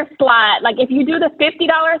reserve your slot, like, if you do the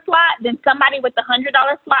 $50 slot, then somebody with the $100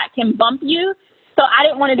 slot can bump you. So I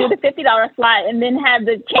didn't want to do the $50 slot and then have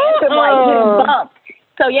the chance of, like, getting bumped.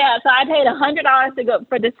 So yeah, so I paid $100 to go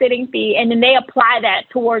for the sitting fee, and then they apply that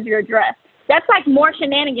towards your dress. That's like more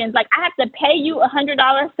shenanigans. Like, I have to pay you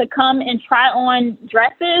 $100 to come and try on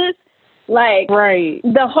dresses. Like, right.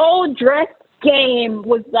 The whole dress game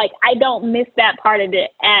was like, I don't miss that part of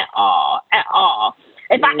it at all.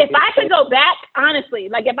 If I could go back, honestly,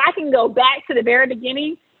 like, if I can go back to the very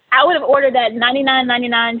beginning, I would have ordered that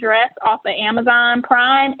 $99.99 dress off of Amazon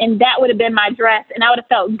Prime, and that would have been my dress, and I would have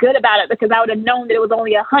felt good about it because I would have known that it was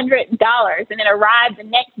only $100, and it arrived the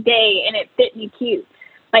next day, and it fit me cute.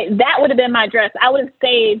 Like, that would have been my dress. I would have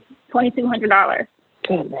saved $2,200.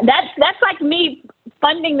 That's like me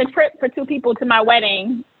funding the trip for two people to my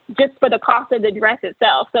wedding just for the cost of the dress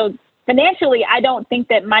itself. So financially, I don't think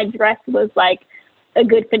that my dress was like a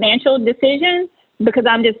good financial decision because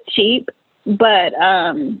I'm just cheap. But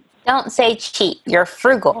don't say cheap. You're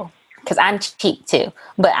frugal. Because I'm cheap too,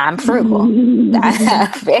 but I'm frugal.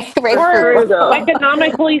 very, very frugal.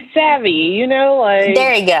 Economically savvy, like.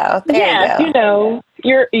 There you go. There you go.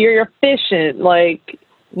 You're efficient. Like,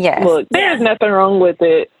 yes. Look, there's nothing wrong with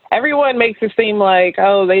it. Everyone makes it seem like,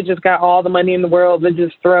 oh, they just got all the money in the world to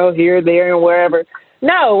just throw here, there, and wherever.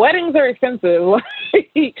 No, weddings are expensive.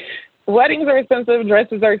 Weddings are expensive.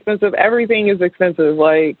 Dresses are expensive. Everything is expensive.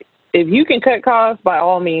 Like, if you can cut costs, by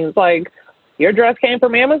all means, like. Your dress came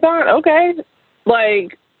from Amazon? Okay.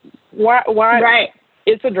 Like, why? Right.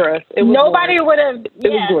 It's a dress. Nobody would have.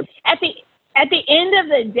 Yeah. At the end of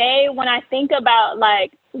the day, when I think about,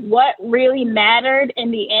 like, what really mattered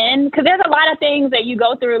in the end, because there's a lot of things that you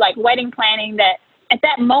go through, like wedding planning, that at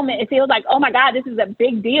that moment it feels like, oh my God, this is a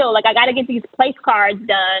big deal. Like, I got to get these place cards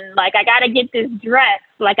done. Like, I got to get this dress.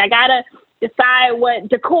 Like, I got to decide what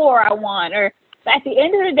decor I want. Or at the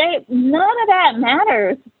end of the day, none of that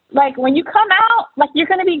matters. Like, when you come out, like, you're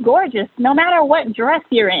going to be gorgeous no matter what dress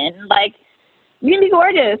you're in. Like, you're going to be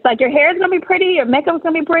gorgeous. Like, your hair is going to be pretty. Your makeup's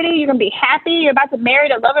going to be pretty. You're going to be happy. You're about to marry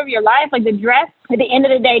the love of your life. Like, the dress, at the end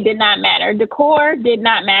of the day, did not matter. Decor did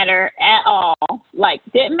not matter at all. Like,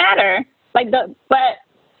 didn't matter. But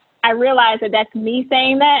I realize that that's me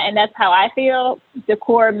saying that, and that's how I feel.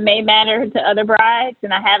 Decor may matter to other brides,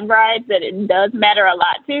 and I have brides that it does matter a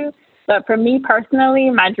lot to. But for me personally,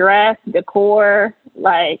 my dress, decor,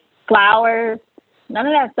 like flowers, none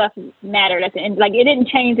of that stuff mattered at the end. Like, it didn't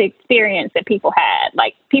change the experience that people had.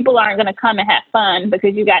 Like, people aren't going to come and have fun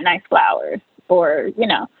because you got nice flowers, or, you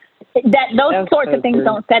know, those sorts of things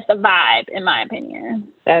don't set the vibe, in my opinion.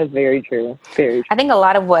 That's very true. Very true. I think a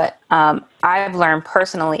lot of what I've learned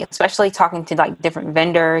personally, especially talking to like different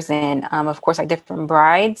vendors and of course like different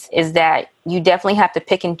brides, is that you definitely have to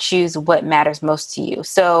pick and choose what matters most to you.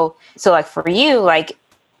 So like for you, like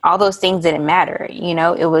all those things didn't matter. You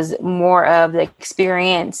know, it was more of the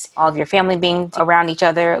experience, all of your family being around each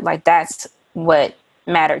other. Like, that's what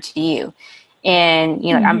mattered to you. And,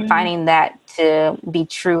 you know, I'm finding that to be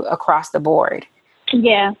true across the board.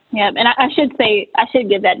 Yeah. And I should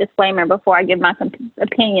give that disclaimer before I give my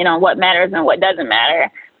opinion on what matters and what doesn't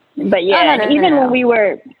matter. But yeah,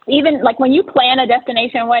 when you plan a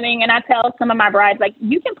destination wedding, and I tell some of my brides, like,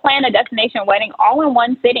 you can plan a destination wedding all in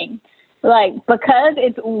one sitting. Like, because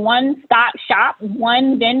it's one-stop shop,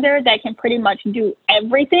 one vendor that can pretty much do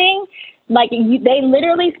everything. Like, they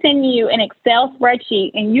literally send you an Excel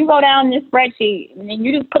spreadsheet, and you go down this spreadsheet, and then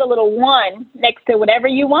you just put a little 1 next to whatever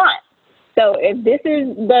you want. So if this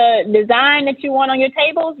is the design that you want on your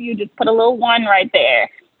tables, you just put a little 1 right there.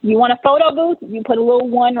 You want a photo booth, you put a little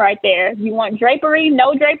 1 right there. You want drapery,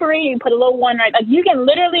 no drapery, you put a little 1 right there. Like, you can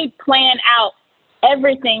literally plan out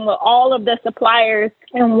everything with all of the suppliers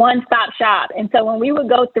in one-stop shop. And so when we would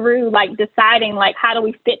go through, like, deciding, like, how do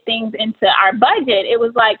we fit things into our budget, it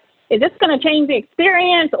was like, is this going to change the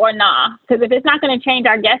experience or not? Because if it's not going to change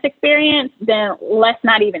our guest experience, then let's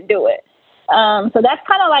not even do it. So that's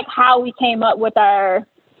kind of like how we came up with our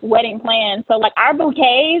wedding plan. So, like, our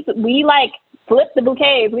bouquets, we, like, flipped the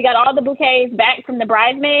bouquets. We got all the bouquets back from the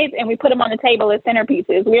bridesmaids, and we put them on the table as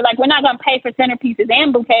centerpieces. We were like, we're not going to pay for centerpieces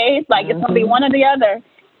and bouquets. Like, it's going to be one or the other.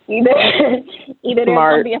 Either there's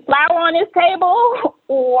going to be a flower on this table,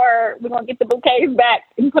 or we're going to get the bouquets back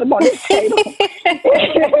and put them on this table.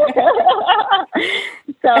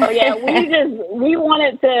 So, yeah, we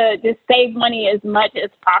wanted to just save money as much as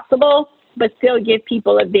possible, but still give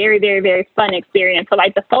people a very, very, very fun experience. So,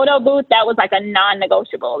 like, the photo booth, that was like a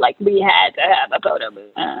non-negotiable. Like, we had to have a photo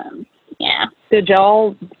booth. Yeah. Did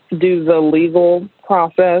y'all do the legal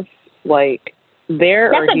process, like, there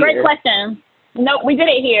or here? That's a great question. No, we did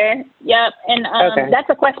it here. Yep. And that's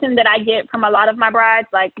a question that I get from a lot of my brides.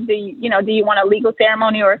 Like, do you want a legal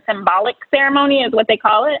ceremony or a symbolic ceremony is what they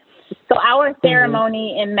call it. So our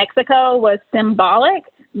ceremony in Mexico was symbolic,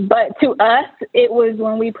 but to us, it was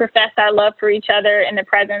when we professed our love for each other in the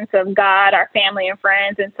presence of God, our family and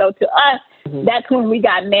friends. And so to us, that's when we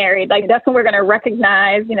got married. Like, that's when we're going to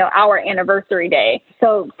recognize, you know, our anniversary day.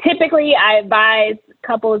 So typically I advise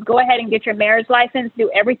couples, go ahead and get your marriage license, do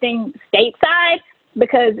everything stateside,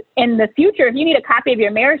 because in the future, if you need a copy of your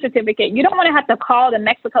marriage certificate, you don't want to have to call the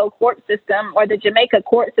Mexico court system or the Jamaica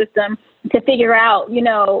court system to figure out, you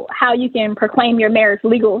know, how you can proclaim your marriage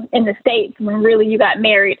legal in the States when really you got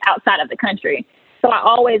married outside of the country. So I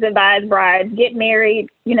always advise brides, get married,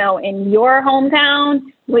 you know, in your hometown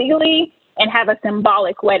legally, and have a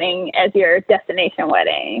symbolic wedding as your destination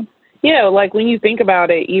wedding. Yeah, like when you think about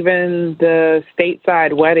it, even the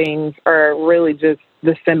stateside weddings are really just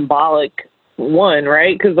the symbolic one,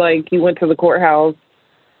 right? Because, like, you went to the courthouse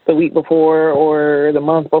the week before or the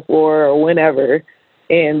month before or whenever,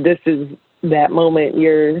 and this is that moment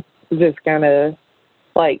you're just kind of,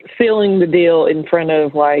 like, sealing the deal in front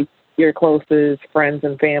of, like, your closest friends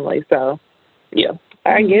and family. So, yeah,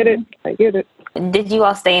 I get it. Did you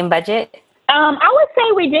all stay in budget? I would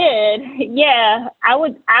say we did. Yeah, I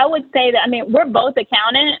would say that. I mean, we're both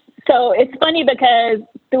accountants, so it's funny because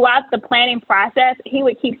throughout the planning process, he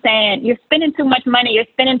would keep saying, "You're spending too much money. You're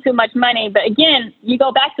spending too much money." But again, you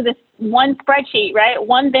go back to this one spreadsheet, right?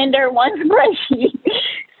 One vendor, one spreadsheet.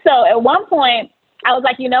 So at one point, I was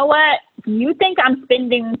like, you know what? You think I'm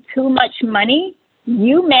spending too much money?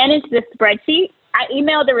 You manage this spreadsheet. I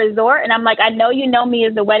emailed the resort and I'm like, I know you know me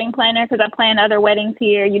as the wedding planner because I plan other weddings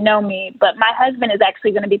here. You know me, but my husband is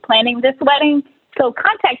actually going to be planning this wedding. So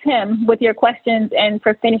contact him with your questions and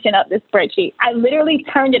for finishing up this spreadsheet. I literally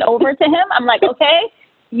turned it over to him. I'm like, okay,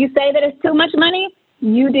 you say that it's too much money,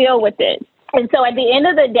 you deal with it. And so at the end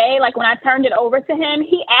of the day, like when I turned it over to him,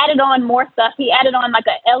 he added on more stuff. He added on like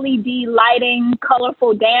a LED lighting,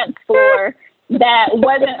 colorful dance floor. that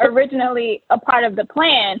wasn't originally a part of the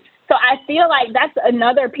plan. So I feel like that's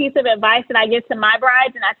another piece of advice that I give to my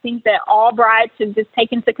brides, and I think that all brides should just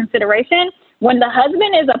take into consideration. When the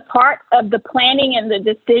husband is a part of the planning and the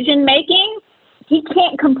decision making, he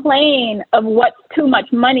can't complain of what's too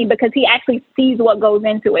much money because he actually sees what goes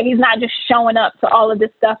into it. He's not just showing up to all of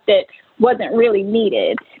this stuff that wasn't really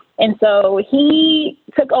needed. And so he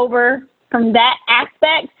took over from that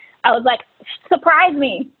aspect. I was like, surprise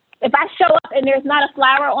me. If I show up and there's not a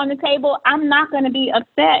flower on the table, I'm not going to be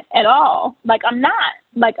upset at all. I'm not.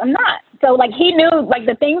 So he knew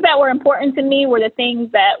the things that were important to me were the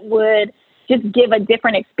things that would just give a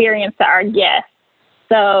different experience to our guests.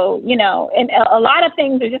 So, and a lot of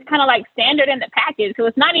things are just kind of standard in the package. So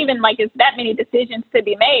it's not even it's that many decisions to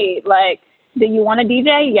be made. Do you want a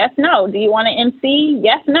DJ? Yes, no. Do you want an MC?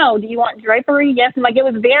 Yes, no. Do you want drapery? Yes. It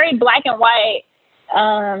was very black and white.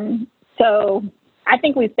 So I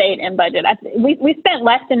think we stayed in budget. We spent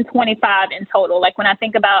less than $25 in total. When I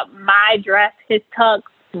think about my dress, his tux,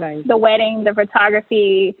 nice, the wedding, the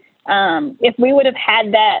photography, if we would have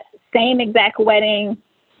had that same exact wedding,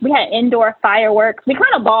 we had indoor fireworks. We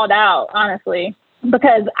kind of balled out, honestly,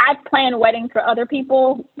 because I've planned weddings for other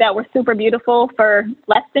people that were super beautiful for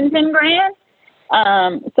less than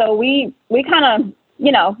 $10,000. So we kind of,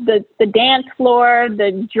 the dance floor,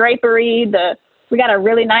 the drapery, we got a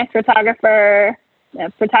really nice photographer,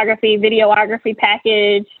 photography, videography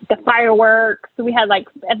package, the fireworks. So we had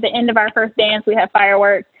at the end of our first dance, we had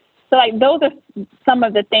fireworks. So those are some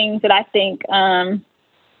of the things that I think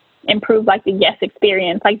improve the guest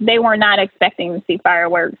experience. They were not expecting to see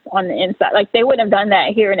fireworks on the inside. They wouldn't have done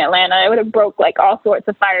that here in Atlanta. It would have broke all sorts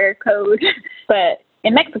of fire code. But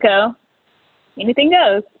in Mexico, anything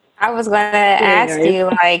goes. I was going to ask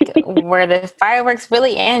you, were the fireworks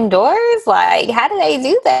really indoors? How do they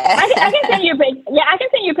do that? I can send you I can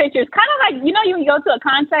send you pictures. Kind of you go to a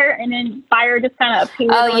concert and then fire just kind of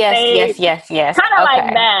appears on stage. Yes. Kind of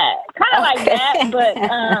like that. Like that, but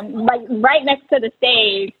right next to the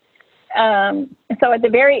stage. So at the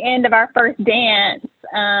very end of our first dance,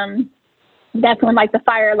 that's when the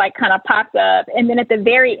fire kind of popped up. And then at the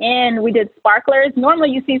very end, we did sparklers. Normally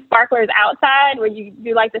you see sparklers outside where you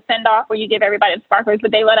do the send off where you give everybody the sparklers,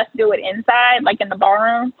 but they let us do it inside, in the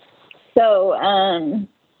ballroom. So,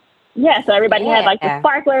 so everybody had the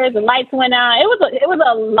sparklers, the lights went out. It was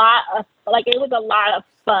a lot of, it was a lot of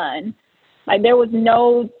fun. There was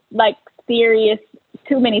no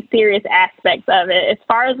too many serious aspects of it. As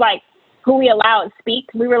far as who we allowed speak,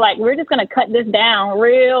 we were we're just going to cut this down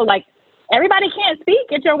real, everybody can't speak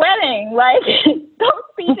at your wedding. Those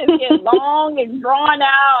speeches get long and drawn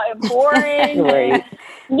out and boring. Right.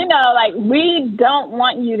 And, we don't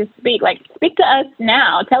want you to speak. Speak to us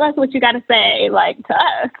now. Tell us what you got to say, to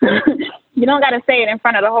us. You don't got to say it in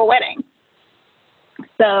front of the whole wedding.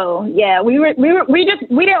 So, yeah, we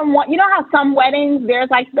didn't want, how some weddings, there's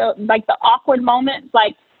the awkward moments,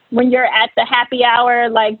 when you're at the happy hour,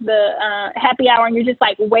 happy hour, and you're just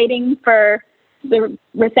waiting for the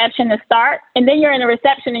reception to start. And then you're in a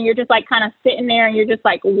reception and you're just kind of sitting there and you're just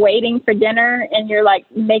waiting for dinner and you're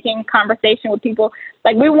making conversation with people.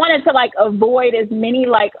 We wanted to avoid as many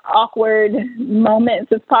awkward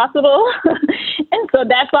moments as possible. And so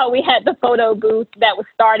that's why we had the photo booth that was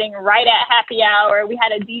starting right at happy hour. We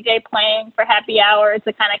had a DJ playing for happy hour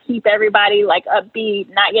to kind of keep everybody upbeat,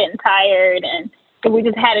 not getting tired. And we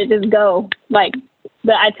just had it just go.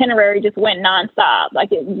 The itinerary just went nonstop.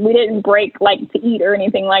 We didn't break to eat or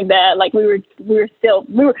anything like that. We were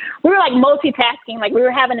multitasking. We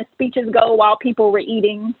were having the speeches go while people were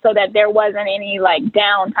eating, so that there wasn't any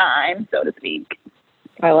downtime, so to speak.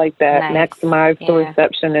 I like that. Nice. Maximize the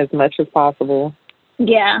reception as much as possible.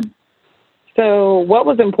 Yeah. So, what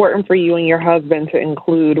was important for you and your husband to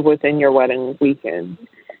include within your wedding weekend?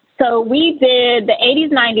 So we did the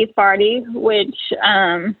 80s, 90s party, which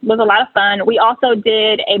was a lot of fun. We also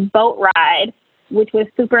did a boat ride, which was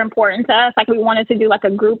super important to us. We wanted to do a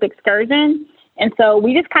group excursion. And so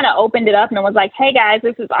we just kind of opened it up and was hey, guys,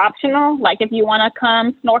 this is optional. If you want to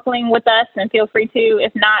come snorkeling with us, then feel free to.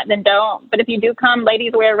 If not, then don't. But if you do come,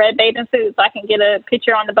 ladies wear red bathing suits so I can get a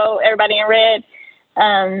picture on the boat, everybody in red.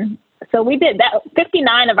 So we did that.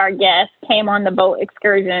 59 of our guests came on the boat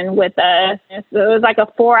excursion with us. So it was a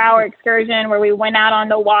 4-hour excursion where we went out on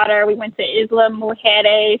the water. We went to Isla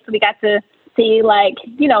Mujeres. So we got to see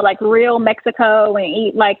real Mexico and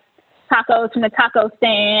eat tacos from the taco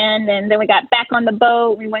stand. And then we got back on the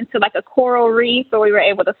boat. We went to a coral reef where we were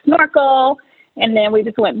able to snorkel. And then we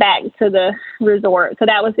just went back to the resort. So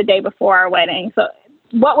that was the day before our wedding. So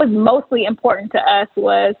what was mostly important to us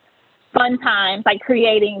was fun times,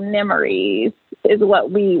 creating memories is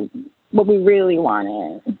what we what we really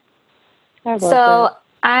wanted. So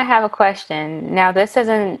I have a question. Now, this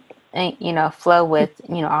doesn't, flow with,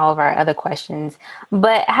 all of our other questions,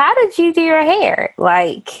 but how did you do your hair?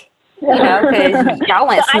 Like, because y'all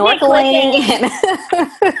went snorkeling.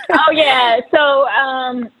 Oh, yeah. So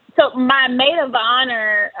my maid of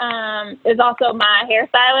honor is also my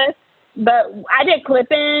hairstylist, but I did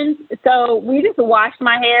clip-ins. So we just washed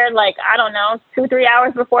my hair, like, I don't know, 2-3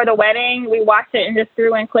 hours before the wedding. We washed it and just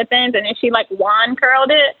threw in clip-ins, and then she, like, wand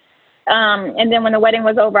curled it. And then when the wedding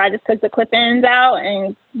was over, I just took the clip-ins out,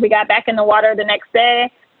 and we got back in the water the next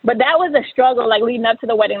day. But that was a struggle, like, leading up to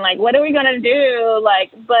the wedding. Like, what are we going to do?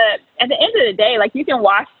 Like, but at the end of the day, like, you can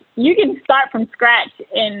start from scratch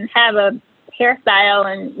and have a hairstyle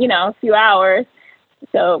in, a few hours.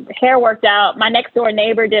 So hair worked out. My next door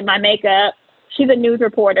neighbor did my makeup. She's a news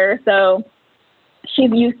reporter, so she's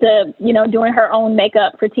used to, doing her own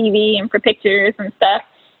makeup for TV and for pictures and stuff.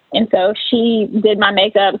 And so she did my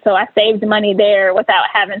makeup, so I saved money there without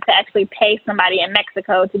having to actually pay somebody in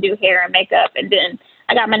Mexico to do hair and makeup. And then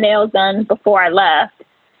I got my nails done before I left.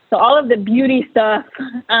 So all of the beauty stuff,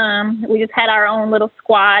 we just had our own little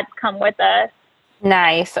squad come with us.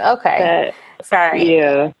 Nice. Okay. Sorry.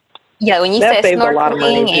 Yeah. Yeah, when you That said saves a lot of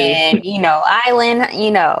snorkeling money, and, island,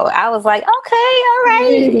 I was like, okay, all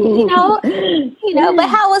right, but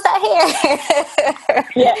how was that hair?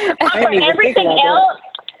 Yeah. For everything else,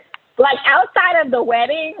 like outside of the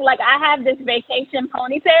wedding, like I have this vacation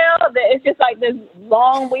ponytail that it's just like this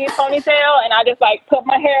long weave ponytail, and I just like put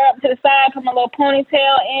my hair up to the side, put my little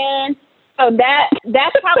ponytail in. So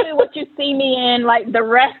that's probably what you see me in like the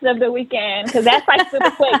rest of the weekend, because that's like super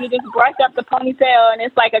quick. You just brush up the ponytail, and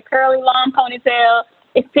it's like a curly long ponytail.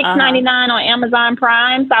 It's $6.99 on Amazon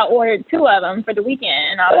Prime, so I ordered 2 of them for the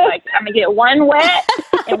weekend. And I was like, I'm gonna get one wet,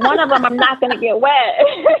 and one of them I'm not gonna get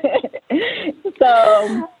wet.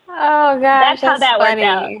 So, oh gosh, that's how that funny.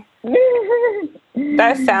 worked out.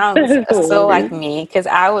 That sounds so like me, because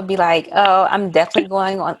I would be like, oh, I'm definitely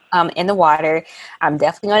going on in the water. I'm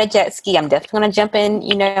definitely on a jet ski. I'm definitely going to jump in,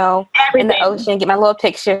 in the ocean, get my little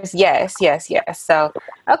pictures. Yes. So,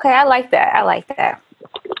 okay, I like that.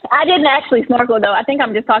 I didn't actually snorkel, though. I think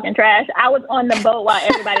I'm just talking trash. I was on the boat while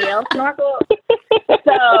everybody else snorkeled.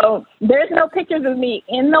 So there's no pictures of me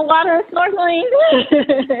in the water snorkeling.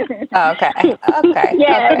 Okay.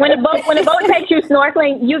 Yeah, okay. when a boat takes you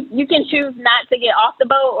snorkeling, you can choose not to get off the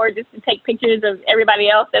boat or just to take pictures of everybody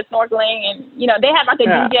else that's snorkeling. And, they have like a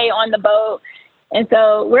DJ on the boat. And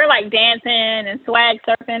so we're like dancing and swag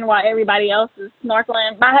surfing while everybody else is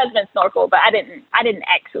snorkeling. My husband snorkeled, but I didn't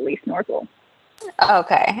actually snorkel.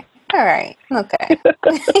 Okay. All right. Okay.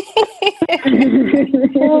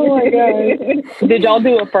 Oh my gosh. Did y'all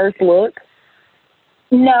do a first look?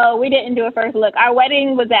 No, we didn't do a first look. Our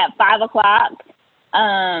wedding was at 5:00.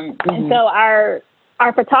 And so our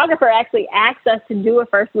photographer actually asked us to do a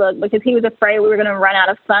first look because he was afraid we were going to run out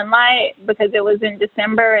of sunlight because it was in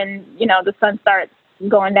December and, the sun starts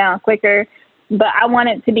going down quicker. But I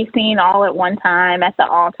wanted to be seen all at one time at the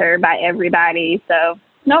altar by everybody. So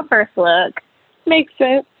no first look. Makes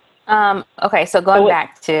sense. Okay, so going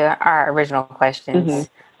back to our original questions,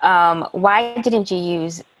 why didn't you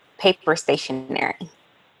use paper stationery?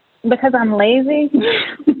 Because I'm lazy.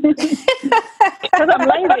 Because I'm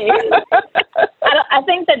lazy. I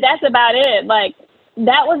think that's about it. Like,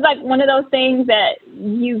 that was like one of those things that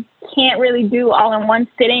you can't really do all in one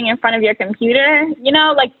sitting in front of your computer.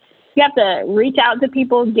 Like you have to reach out to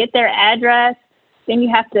people, get their address. Then you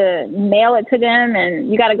have to mail it to them,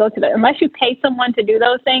 and you got to go to unless you pay someone to do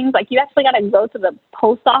those things, like you actually got to go to the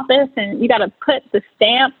post office and you got to put the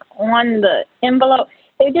stamp on the envelope.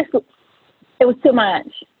 It was too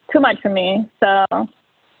much for me. So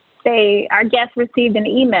our guests received an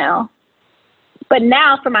email, but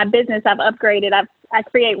now for my business, I've upgraded. I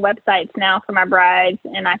create websites now for my brides,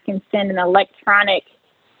 and I can send an electronic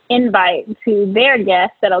invite to their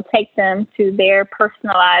guests that'll take them to their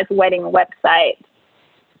personalized wedding website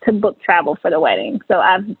to book travel for the wedding. So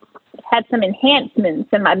I've had some enhancements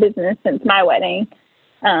in my business since my wedding,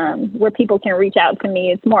 where people can reach out to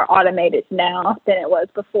me. It's more automated now than it was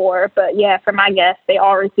before. But yeah, for my guests, they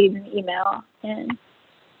all received an email and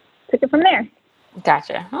took it from there.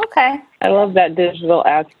 Gotcha. Okay. I love that digital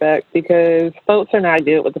aspect because folks are not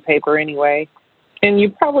good with the paper anyway. And you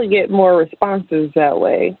probably get more responses that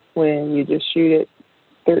way when you just shoot it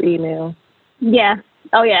through email. Yeah.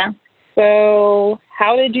 Oh, yeah. So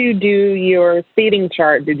how did you do your seating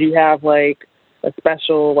chart? Did you have like a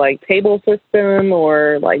special like table system,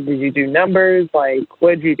 or like did you do numbers? Like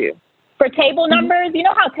what did you do? For table numbers, you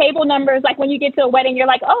know how table numbers, like when you get to a wedding, you're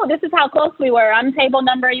like, oh, this is how close we were. I'm table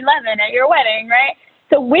number 11 at your wedding, right?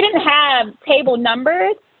 So we didn't have table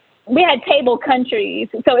numbers. We had table countries.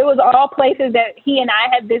 So it was all places that he and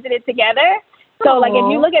I had visited together. So like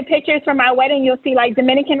if you look at pictures from our wedding, you'll see like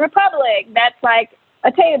Dominican Republic. That's like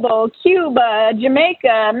a table. Cuba,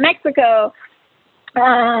 Jamaica, Mexico,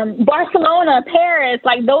 Barcelona, Paris.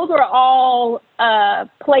 Like those were all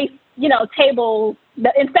table.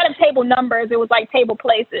 Instead of table numbers, it was like table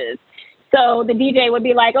places. So the DJ would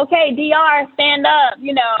be like, okay, DR, stand up,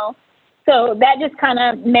 So that just kind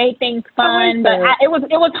of made things fun. But it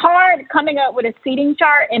was hard coming up with a seating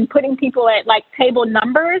chart and putting people at like table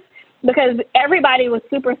numbers because everybody was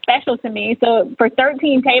super special to me. So for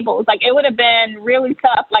 13 tables, like it would have been really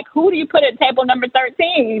tough. Like who do you put at table number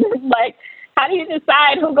 13? Like how do you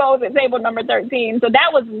decide who goes at table number 13? So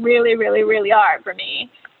that was really, really, really hard for me.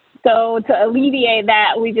 So to alleviate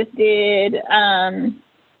that, we just did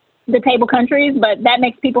the table countries, but that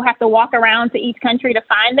makes people have to walk around to each country to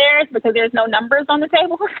find theirs because there's no numbers on the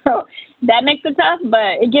table. So that makes it tough,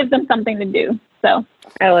 but it gives them something to do. So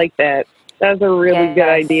I like that. That's a really good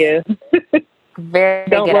idea. Very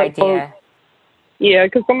good idea. Yeah,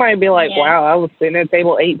 because somebody would be like, wow, I was sitting at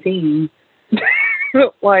table 18.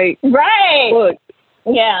 Like, right. Look.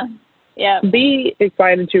 Yeah. Yeah. Be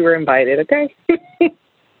excited you were invited, okay?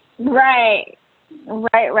 Right.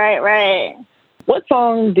 What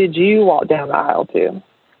song did you walk down the aisle to?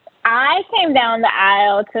 I came down the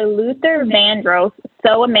aisle to Luther Vandross,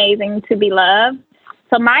 So Amazing to Be Loved.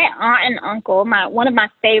 So my aunt and uncle, one of my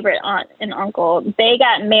favorite aunt and uncle, they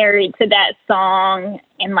got married to that song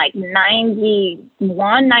in like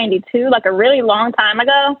 91, 92, like a really long time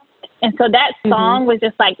ago. And so that song was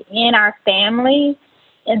just like in our family.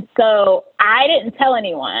 And so I didn't tell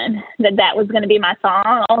anyone that was going to be my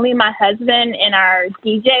song. Only my husband and our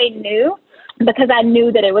DJ knew because I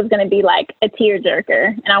knew that it was going to be like a tearjerker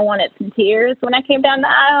and I wanted some tears when I came down the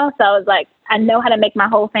aisle. So I was like, I know how to make my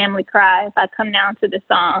whole family cry if I come down to this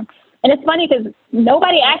song. And it's funny because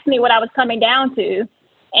nobody asked me what I was coming down to.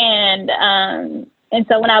 And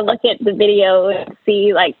so when I look at the video and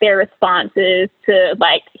see like their responses to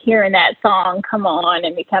like hearing that song come on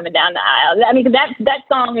and me coming down the aisle, I mean, that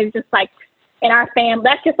song is just like in our family.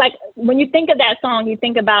 That's just like when you think of that song, you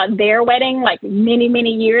think about their wedding like many,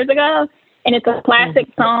 many years ago. And it's a classic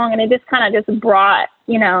song. And it just kind of just brought,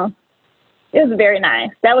 it was very nice.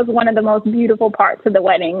 That was one of the most beautiful parts of the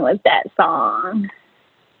wedding was that song.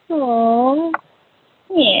 Aww.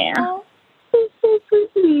 Yeah. Oh, so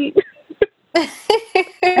sweet.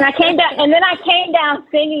 And I came down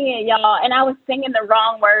singing it, y'all, and I was singing the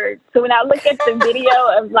wrong words. So when I look at the video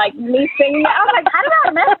of like me singing it, I was like, how did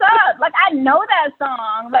I mess up? Like I know that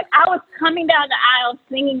song. Like I was coming down the aisle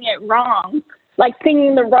singing it wrong, like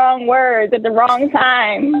singing the wrong words at the wrong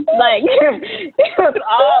time. Like it was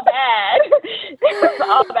all bad. It was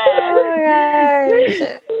all bad. Oh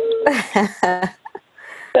my gosh.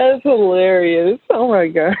 That's hilarious. Oh my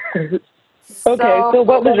gosh. Okay, so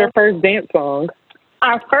what was your first dance song?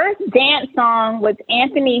 Our first dance song was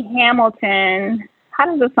Anthony Hamilton. How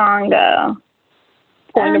does the song go?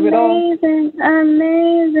 Point of it all.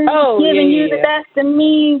 Amazing. Oh, Giving you the best of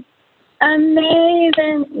me.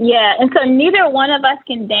 Amazing. Yeah, and so neither one of us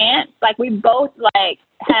can dance. Like we both like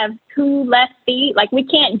have two left feet. Like we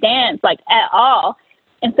can't dance like at all.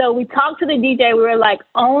 And so we talked to the DJ. We were like,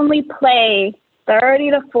 only play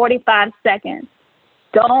 30 to 45 seconds.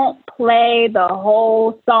 Don't play the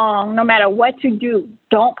whole song. No matter what you do,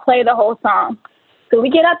 don't play the whole song. So we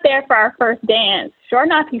get up there for our first dance. Sure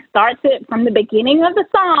enough, he starts it from the beginning of the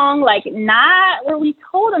song, like not where we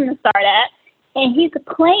told him to start at, and he's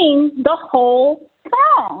playing the whole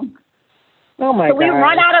song. Oh my God. So we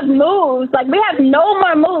run out of moves. Like we have no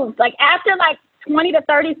more moves. Like after like 20 to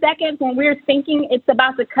 30 seconds when we're thinking it's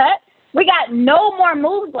about to cut, we got no more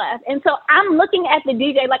moves left. And so I'm looking at the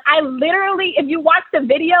DJ. Like, I literally, if you watch the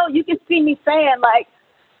video, you can see me saying, like,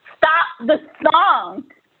 stop the song.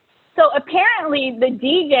 So apparently the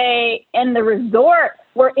DJ and the resort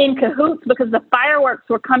were in cahoots because the fireworks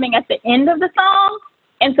were coming at the end of the song.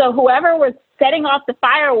 And so whoever was setting off the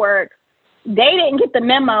fireworks, they didn't get the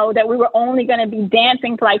memo that we were only going to be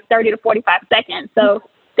dancing for like 30 to 45 seconds. So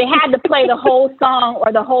they had to play the whole song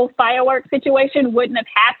or the whole fireworks situation wouldn't have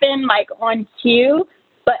happened like on cue.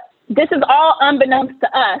 But this is all unbeknownst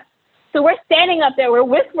to us. So we're standing up there, we're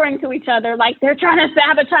whispering to each other like they're trying to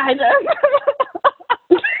sabotage us.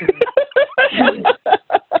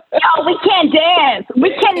 Yo, we can't dance.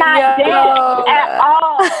 We cannot dance at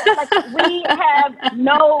all. Like we have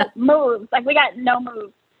no moves. Like we got no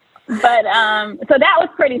moves. But so that was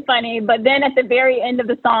pretty funny. But then at the very end of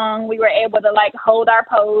the song, we were able to like hold our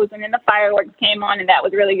pose, and then the fireworks came on, and that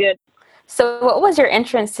was really good. So what was your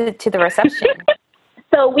entrance to the reception?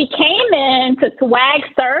 So we came in to swag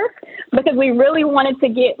surf because we really wanted to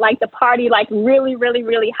get like the party like really, really,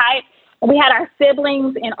 really hype. We had our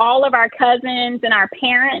siblings and all of our cousins and our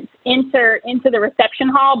parents enter into the reception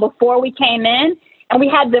hall before we came in, and we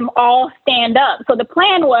had them all stand up. So the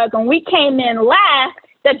plan was when we came in last,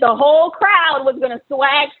 that the whole crowd was going to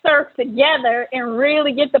swag surf together and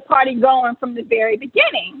really get the party going from the very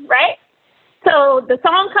beginning, right? So the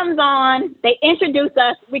song comes on, they introduce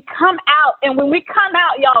us, we come out, and when we come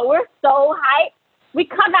out, y'all, we're so hyped. We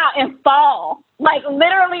come out and fall, like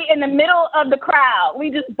literally in the middle of the crowd.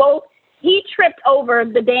 We just both, he tripped over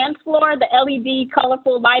the dance floor, the LED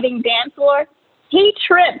colorful lighting dance floor. He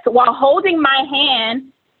tripped while holding my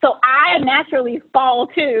hand, so I naturally fall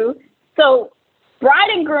too. So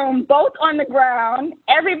bride and groom both on the ground.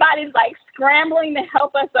 Everybody's like scrambling to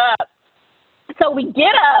help us up. So we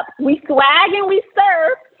get up, we swag and we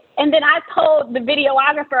surf. And then I told the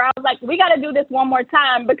videographer, I was like, we got to do this one more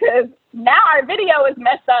time because now our video is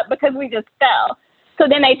messed up because we just fell. So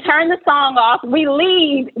then they turn the song off. We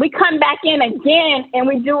leave. We come back in again and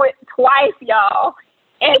we do it twice, y'all.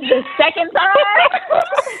 And the second time,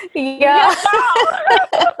 yeah.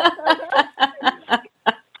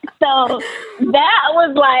 So that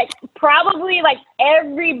was like probably like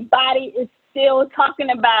everybody is still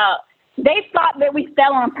talking about. They thought that we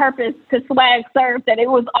fell on purpose to swag surf, that it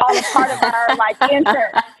was all a part of our like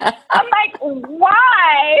entrance. I'm like,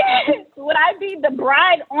 why would I be the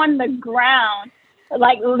bride on the ground?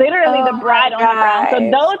 Like literally the bride on the ground. So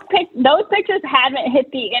those pictures haven't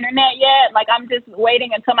hit the internet yet. Like I'm just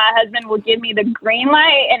waiting until my husband will give me the green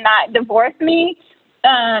light and not divorce me.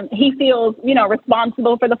 He feels,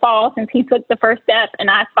 responsible for the fall since he took the first step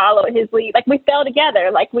and I followed his lead. Like we fell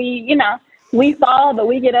together. Like we fall, but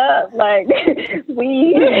we get up. Like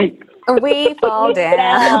we fall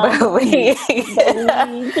down, but we get up.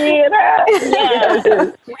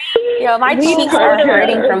 Yeah. Yo, my cheeks are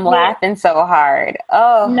hurting from laughing so hard.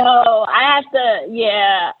 Oh no, I have to.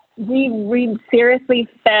 Yeah, we seriously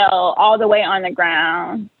fell all the way on the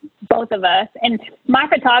ground, both of us. And my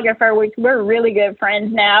photographer, we're really good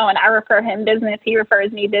friends now, and I refer him business. He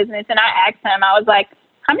refers me business. And I asked him, I was like,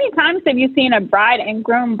 how many times have you seen a bride and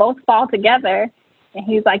groom both fall together? And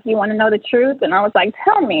he's like, you want to know the truth? And I was like,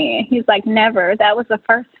 tell me. He's like, never. That was the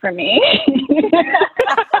first for me.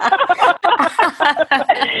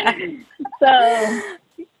 So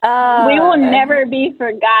we will never be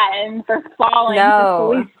forgotten for falling.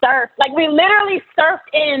 No. We surfed. Like we literally surfed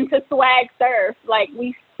into swag surf. Like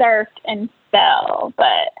we surfed and fell.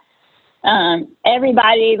 But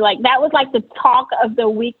everybody, like that was like the talk of the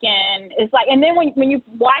weekend. It's like, and then when you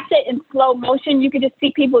watch it in slow motion, you could just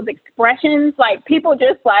see people's expressions. Like people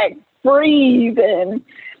just like freeze. And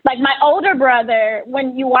like my older brother,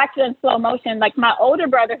 when you watch it in slow motion, like my older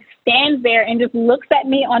brother stands there and just looks at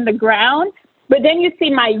me on the ground. But then you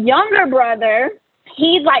see my younger brother,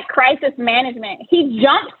 he's like crisis management. He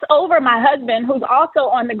jumps over my husband, who's also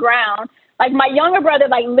on the ground. Like my younger brother,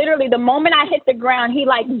 like literally the moment I hit the ground, he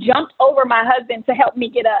like jumped over my husband to help me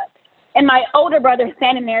get up. And my older brother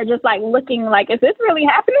standing there just like looking like, is this really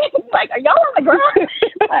happening? Like, are y'all on the ground?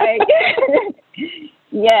 Like,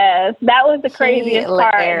 yes, that was the craziest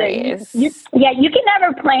part. You can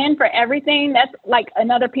never plan for everything. That's like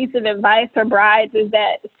another piece of advice for brides is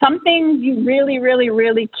that some things you really, really,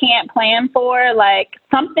 really can't plan for. Like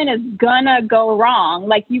something is gonna go wrong.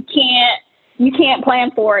 Like you can't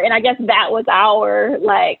plan for it. And I guess that was our,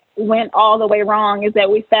 went all the way wrong is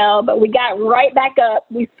that we fell, but we got right back up.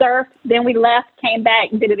 We surfed, then we left, came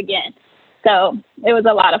back, did it again. So it was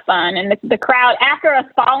a lot of fun. And the crowd, after us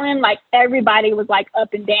falling, everybody was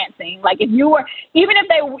up and dancing. Like if you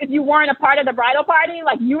weren't a part of the bridal party,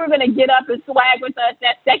 you were going to get up and swag with us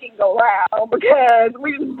that second go round because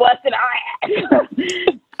we just busted our ass.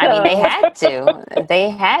 I mean, they had to. They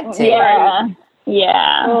had to. Yeah.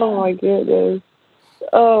 Yeah. Oh my goodness.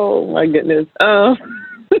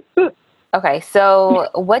 Okay, so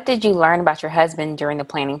what did you learn about your husband during the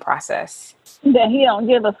planning process? That he don't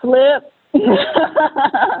give a flip.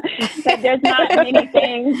 That there's not many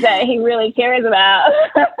things that he really cares about.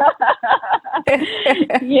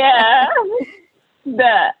 Yeah.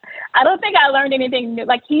 I don't think I learned anything new.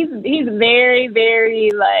 He's very, very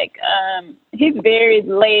he's very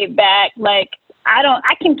laid back.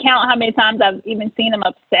 I can count how many times I've even seen him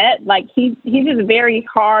upset. He's just very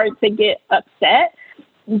hard to get upset.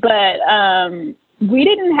 But we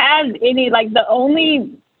didn't have any, the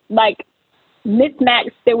only,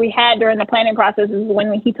 mismatch that we had during the planning process is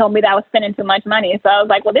when he told me that I was spending too much money. So I was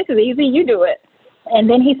like, well, this is easy. You do it. And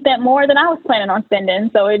then he spent more than I was planning on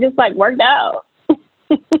spending. So it just, worked out.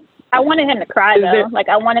 I wanted him to cry though. Like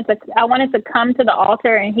I wanted to come to the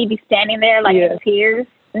altar and he'd be standing there like in tears.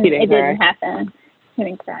 And it didn't happen. He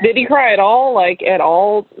didn't cry. Did he cry at all? Like at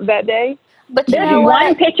all that day? But there's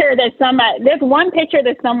one picture that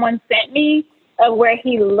someone sent me of where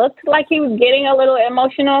he looked like he was getting a little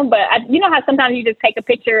emotional. But you know how sometimes you just take a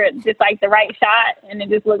picture, just like the right shot, and it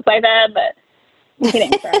just looks like that. But he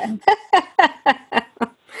didn't cry.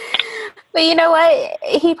 But you know what?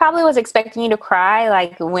 He probably was expecting you to cry,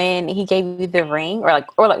 like when he gave you the ring, or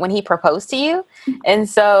like when he proposed to you. And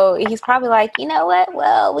so he's probably like, you know what?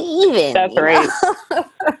 Well, we even. That's right.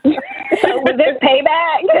 So was this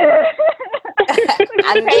payback?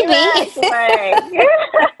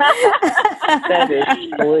 That is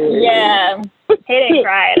hilarious. Yeah, he didn't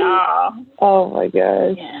cry at all. Oh my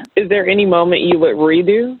gosh. Yeah. Is there any moment you would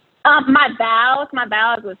redo? My vows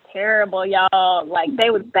was terrible, y'all. Like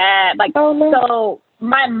they was bad. Like So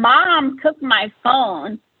my mom took my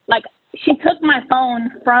phone. Like she took my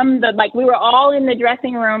phone from we were all in the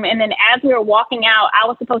dressing room, and then as we were walking out, I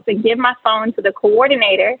was supposed to give my phone to the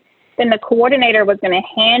coordinator. Then the coordinator was going to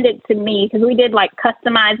hand it to me because we did like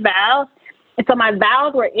customized vows, and so my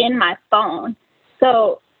vows were in my phone.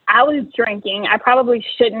 So I was drinking. I probably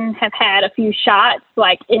shouldn't have had a few shots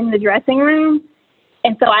like in the dressing room.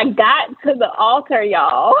 And so I got to the altar,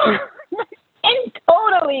 y'all, and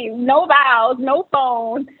totally no vows, no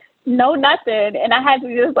phone, no nothing. And I had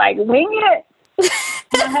to just like wing it.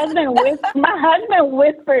 My husband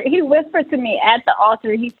whispered, he whispered to me at the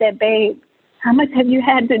altar. He said, "Babe, how much have you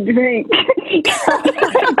had to drink?"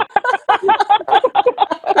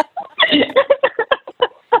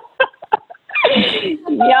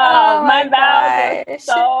 My vows were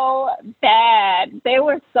so bad. They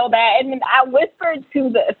were so bad. And then I whispered to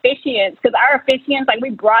the officiants, because our officiants, like,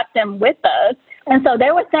 we brought them with us. And so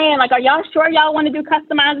they were saying, like, are y'all sure y'all want to do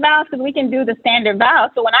customized vows? Because we can do the standard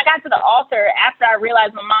vows. So when I got to the altar, after I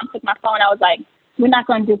realized my mom took my phone, I was like, we're not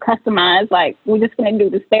going to do customized. Like, we're just going to do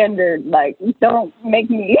the standard. Like, don't make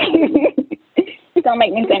me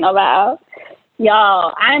say no vows.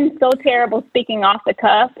 Y'all, I'm so terrible speaking off the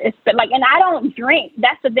cuff. And I don't drink.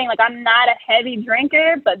 That's the thing. Like, I'm not a heavy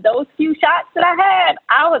drinker, but those few shots that I had,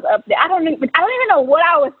 I was up there. I don't even know what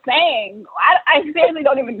I was saying. I seriously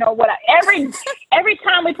don't even know every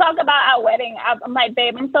time we talk about our wedding, I'm like,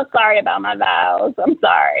 babe, I'm so sorry about my vows. I'm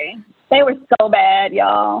sorry. They were so bad,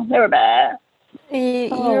 y'all. They were bad.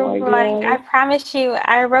 You're like, I promise you,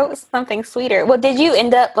 I wrote something sweeter. Well, did you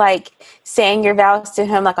end up like saying your vows to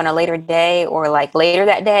him like on a later day or like later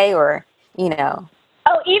that day, or you know?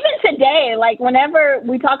 Oh, even today, like whenever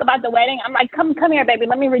we talk about the wedding, I'm like, come here, baby,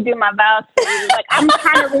 let me redo my vows for you. Like I'm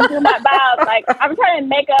trying to redo my vows. Like I'm trying to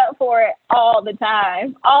make up for it all the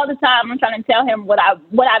time. All the time, I'm trying to tell him what I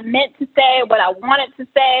meant to say, what I wanted to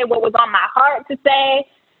say, what was on my heart to say.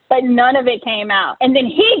 But none of it came out. And then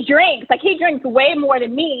he drinks way more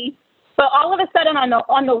than me. But all of a sudden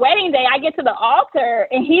on the wedding day, I get to the altar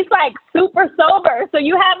and he's like super sober. So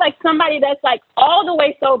you have like somebody that's like all the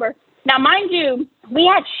way sober. Now, mind you, we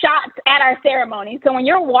had shots at our ceremony. So when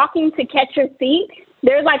you're walking to catch your seat,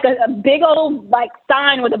 there's like a big old like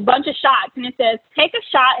sign with a bunch of shots. And it says, take a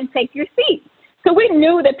shot and take your seat. So we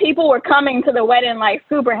knew that people were coming to the wedding like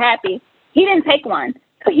super happy. He didn't take one.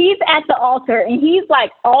 So he's at the altar, and he's,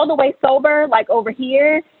 like, all the way sober, like, over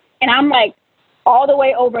here. And I'm, like, all the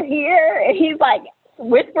way over here. And he's, like,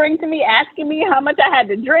 whispering to me, asking me how much I had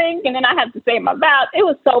to drink. And then I had to say my vows. It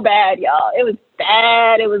was so bad, y'all. It was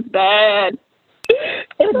bad. It was bad.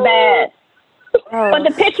 It was bad. Oh, but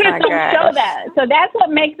the pictures don't show that. So that's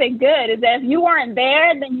what makes it good, is that if you weren't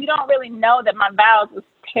there, then you don't really know that my vows was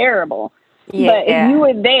terrible. Yeah. But if you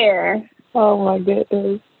were there, oh, my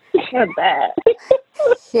goodness. It was bad.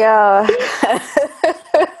 Yeah.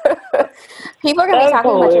 People are going to be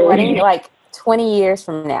talking about your wedding like 20 years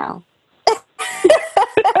from now.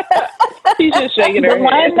 She's just shaking her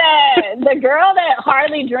head. The girl that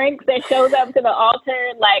hardly drinks, that shows up to the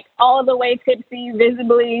altar like all the way tipsy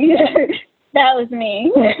visibly, that was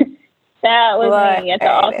me. That was me at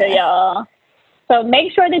the altar, y'all. So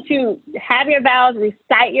make sure that you have your vows,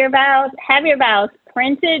 recite your vows, have your vows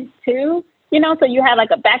printed too. You know, so you have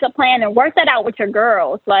like a backup plan, and work that out with your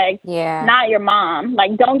girls, like not your mom.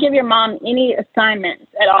 Like, don't give your mom any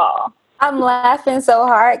assignments at all. I'm laughing so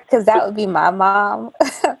hard because that would be my mom,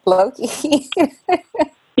 Loki.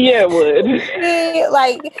 Yeah, it would.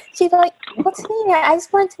 Like, she's like, what's here? I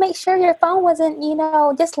just wanted to make sure your phone wasn't,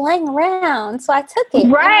 just laying around. So I took it.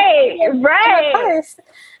 Right.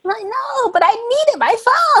 I'm like, no, but I needed my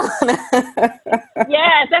phone.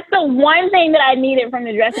 Yes, that's the one thing that I needed from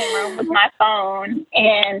the dressing room was my phone,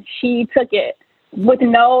 and she took it. with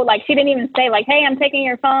no, like, she didn't even say, like, hey, I'm taking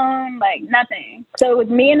your phone, like, nothing. So it was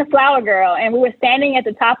me and the flower girl, and we were standing at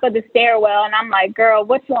the top of the stairwell, and I'm like, girl,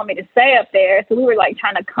 what you want me to say up there? So we were, like,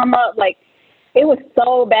 trying to come up, like, it was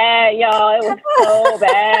so bad, y'all. It was so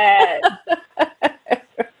bad.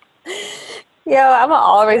 Yo, I'm gonna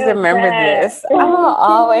always remember this. I'm gonna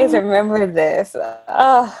always remember this.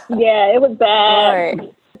 Yeah, it was bad.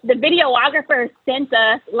 Lord. The videographer sent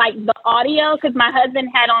us, like, the audio, because my husband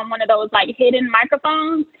had on one of those, like, hidden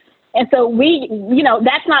microphones. And so we, you know,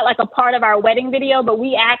 that's not, like, a part of our wedding video, but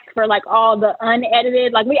we asked for, like, all the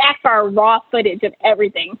unedited, like, we asked for our raw footage of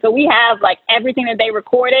everything. So we have, like, everything that they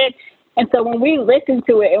recorded. And so when we listen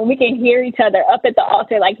to it and we can hear each other up at the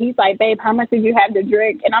altar, like, he's like, babe, how much did you have to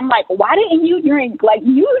drink? And I'm like, why didn't you drink? Like,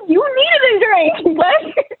 you needed a drink.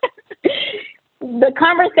 Like, the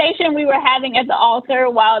conversation we were having at the altar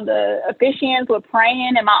while the officiants were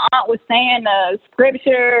praying and my aunt was saying the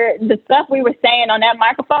scripture, the stuff we were saying on that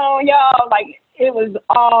microphone, y'all, like, it was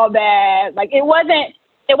all bad. Like, it wasn't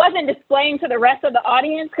displaying to the rest of the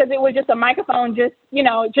audience because it was just a microphone, just, you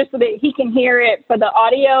know, just so that he can hear it for the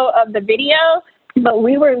audio of the video. But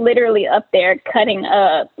we were literally up there cutting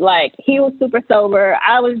up. Like, he was super sober.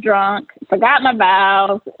 I was drunk, forgot my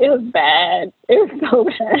vows. It was bad. It was so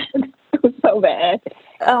bad. It was so bad.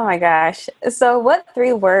 Oh my gosh. So what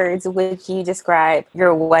 3 words would you describe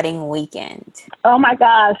your wedding weekend? Oh my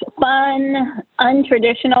gosh. Fun,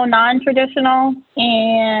 untraditional, non-traditional,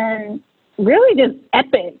 and really just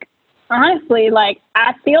epic. Honestly, like,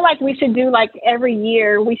 I feel like we should do, like, every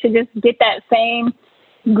year, we should just get that same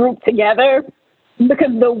group together,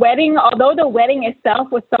 because the wedding, although the wedding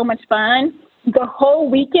itself was so much fun, the whole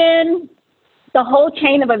weekend, the whole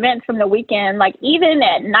chain of events from the weekend, like, even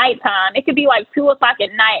at nighttime, it could be like 2:00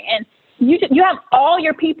 at night, and you have all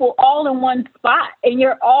your people all in one spot, and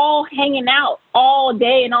you're all hanging out all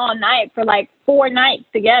day and all night for like 4 nights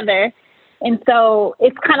together. And so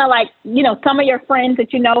it's kind of like, you know, some of your friends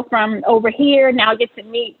that you know from over here now get to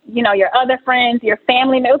meet, you know, your other friends, your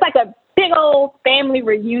family. It was like a big old family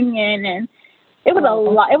reunion, and it was a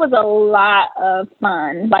lot. It was a lot of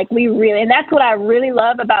fun. Like, and that's what I really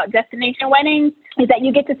love about destination weddings, is that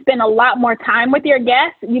you get to spend a lot more time with your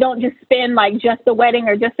guests. You don't just spend, like, just the wedding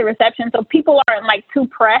or just the reception. So people aren't, like, too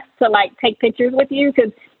pressed to, like, take pictures with you,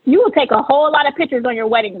 because you will take a whole lot of pictures on your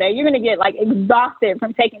wedding day. You're going to get, like, exhausted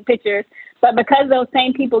from taking pictures. But because those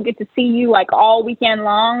same people get to see you, like, all weekend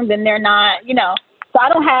long, then they're not, you know. So I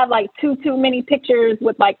don't have, like, too many pictures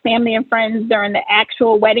with, like, family and friends during the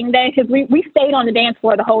actual wedding day, because we stayed on the dance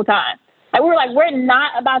floor the whole time. Like, we're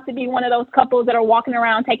not about to be one of those couples that are walking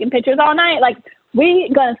around taking pictures all night. Like, we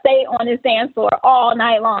going to stay on this dance floor all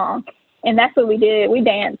night long. And that's what we did. We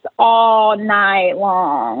danced all night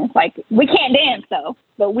long. Like, we can't dance, though,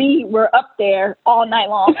 but we were up there all night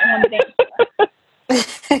long on the dance floor.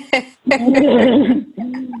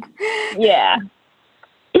 Yeah.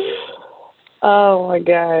 Oh my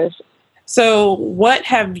gosh. So what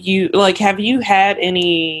have you had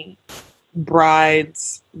any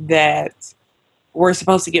brides that were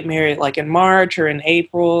supposed to get married, like, in March or in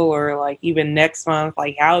April or, like, even next month?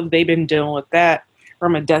 Like, how have they been dealing with that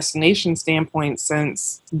from a destination standpoint,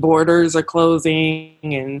 since borders are closing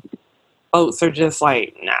and boats are just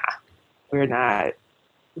like, nah, we're not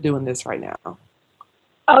doing this right now?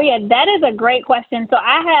 Oh, yeah, that is a great question. So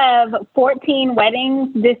I have 14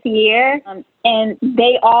 weddings this year, and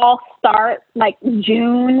they all start, like,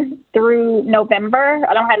 June through November.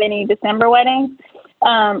 I don't have any December weddings.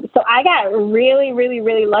 So I got really, really,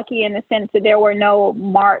 really lucky in the sense that there were no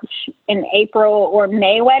March and April or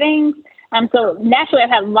May weddings. So naturally, I've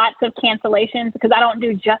had lots of cancellations because I don't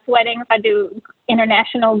do just weddings. I do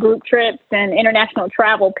international group trips and international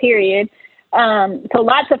travel, period. So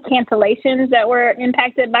lots of cancellations that were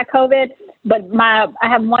impacted by COVID, but I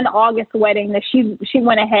have one August wedding that she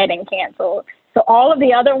went ahead and canceled. So all of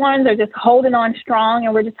the other ones are just holding on strong,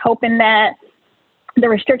 and we're just hoping that the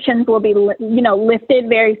restrictions will be, you know, lifted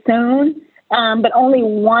very soon. But only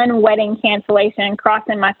one wedding cancellation,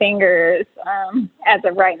 crossing my fingers, as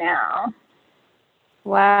of right now.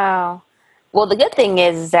 Wow. Well, the good thing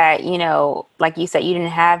is that, you know, like you said, you didn't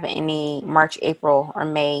have any March, April, or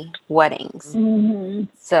May weddings. Mm-hmm.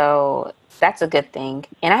 So that's a good thing.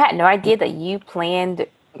 And I had no idea that you planned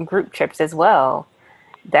group trips as well.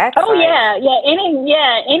 That's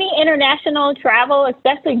any international travel,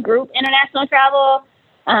 especially group international travel.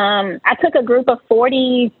 I took a group of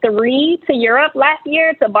 43 to Europe last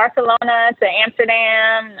year, to Barcelona, to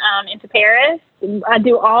Amsterdam, and to Paris. I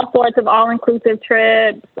do all sorts of all-inclusive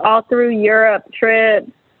trips, all through Europe trips,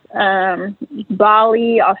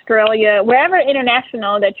 Bali, Australia, wherever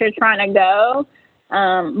international that you're trying to go.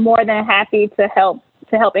 more than happy to help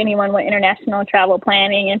anyone with international travel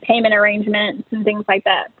planning and payment arrangements and things like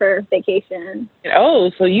that for vacation.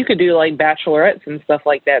 Oh, so you could do like bachelorettes and stuff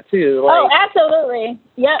like that too. Like, oh, absolutely.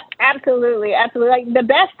 Yep, absolutely. Absolutely. Like the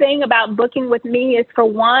best thing about booking with me is, for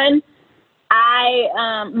one,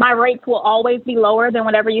 my rates will always be lower than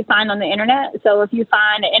whatever you find on the internet. So if you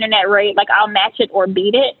find an internet rate, like I'll match it or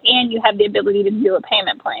beat it, and you have the ability to do a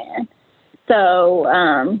payment plan. So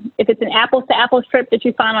if it's an apples to apples trip that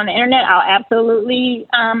you find on the internet, I'll absolutely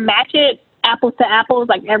match it apples to apples,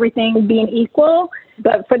 like everything being equal.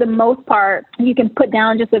 But for the most part, you can put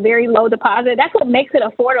down just a very low deposit. That's what makes it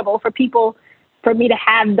affordable for people, for me to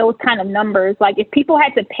have those kind of numbers. Like if people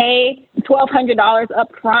had to pay $1,200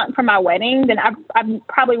 up front for my wedding, then I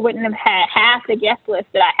probably wouldn't have had half the guest list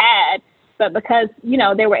that I had. But because,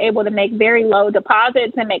 they were able to make very low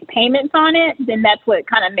deposits and make payments on it, then that's what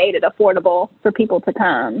kind of made it affordable for people to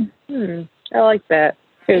come. I like that.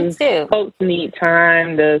 Because folks need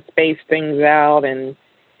time to space things out, and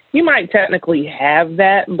you might technically have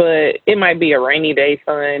that, but it might be a rainy day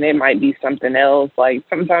fund. It might be something else. Like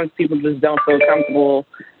sometimes people just don't feel comfortable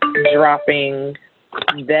dropping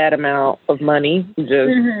that amount of money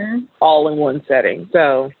just all in one setting.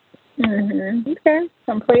 So, okay.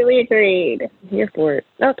 Completely agreed. Here for it.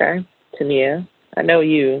 Okay. Tania, I know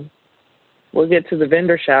you. We'll get to the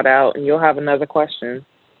vendor shout out and you'll have another question.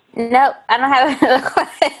 Nope, I don't have another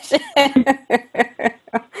question.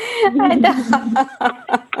 I don't.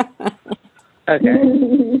 Okay.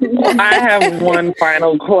 I have one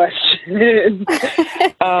final question.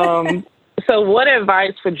 So what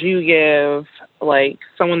advice would you give, like,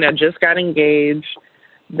 someone that just got engaged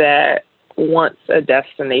that wants a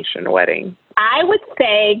destination wedding? I would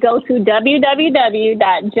say go to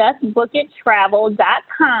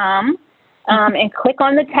www.justbookittravel.com and click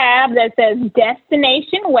on the tab that says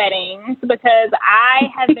Destination Weddings, because I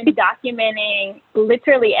have been documenting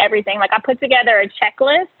literally everything. Like I put together a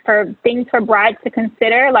checklist for things for brides to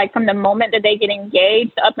consider, like from the moment that they get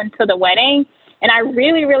engaged up until the wedding. And I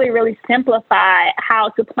really, really, really simplify how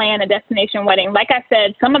to plan a destination wedding. Like I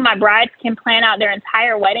said, some of my brides can plan out their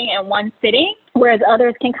entire wedding in one sitting, whereas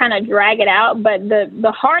others can kind of drag it out. But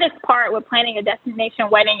the hardest part with planning a destination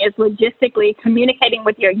wedding is logistically communicating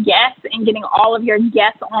with your guests and getting all of your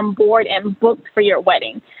guests on board and booked for your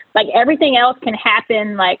wedding. Like everything else can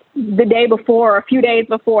happen like the day before or a few days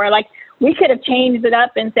before. Like we could have changed it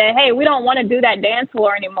up and said, hey, we don't want to do that dance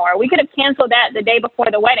floor anymore. We could have canceled that the day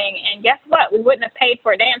before the wedding. And guess what? We wouldn't have paid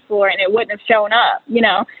for a dance floor and it wouldn't have shown up,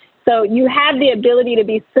 So you have the ability to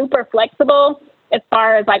be super flexible as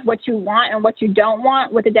far as like what you want and what you don't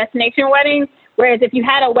want with a destination wedding. Whereas if you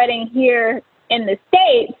had a wedding here in the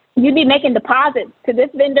States, you'd be making deposits to this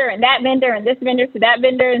vendor and that vendor and this vendor to that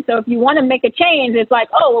vendor. And so if you want to make a change, it's like,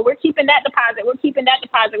 oh, well, we're keeping that deposit. We're keeping that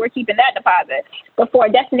deposit. We're keeping that deposit. But for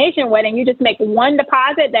a destination wedding, you just make one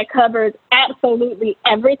deposit that covers absolutely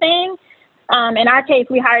everything. In our case,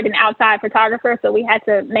 we hired an outside photographer, so we had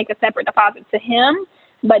to make a separate deposit to him.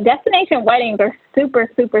 But destination weddings are super,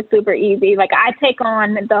 super, super easy. Like I take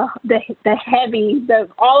on the heavy,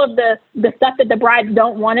 all of the stuff that the brides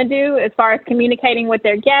don't want to do as far as communicating with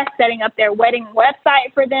their guests, setting up their wedding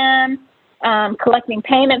website for them, collecting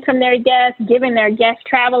payments from their guests, giving their guests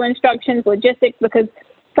travel instructions, logistics, because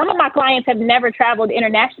some of my clients have never traveled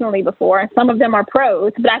internationally before, and some of them are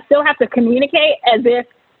pros, but I still have to communicate as if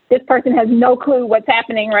this person has no clue what's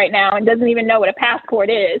happening right now and doesn't even know what a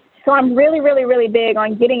passport is. So I'm really, really, really big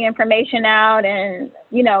on getting information out and,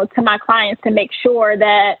 to my clients to make sure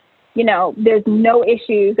that, there's no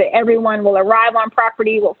issues, that everyone will arrive on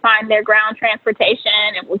property, will find their ground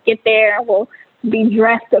transportation, and will get there, will be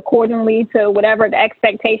dressed accordingly to whatever the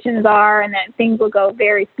expectations are, and that things will go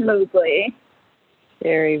very smoothly.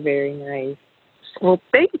 Very, very nice. Well,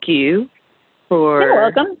 thank you for You're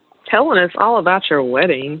welcome. Telling us all about your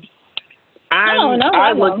wedding.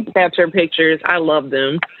 I looked at your pictures. I love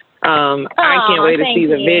them. I can't wait to see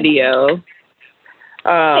the video.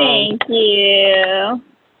 Thank you.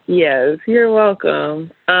 Yes, you're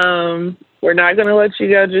welcome. We're not going to let you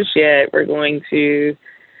go just yet. We're going to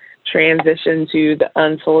transition to the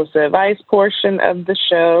unsolicited advice portion of the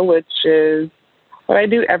show, which is what I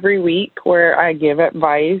do every week, where I give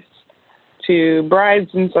advice to brides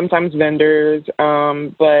and sometimes vendors,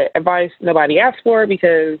 but advice nobody asked for,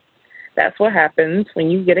 because that's what happens when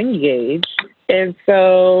you get engaged. And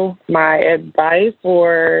so my advice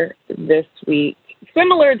for this week,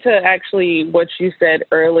 similar to actually what you said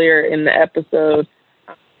earlier in the episode,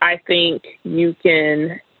 I think you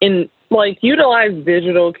can utilize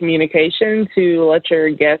digital communication to let your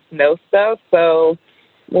guests know stuff. So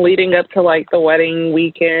leading up to like the wedding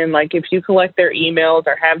weekend, like if you collect their emails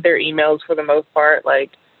or have their emails for the most part,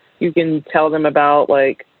 like you can tell them about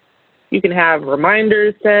like, you can have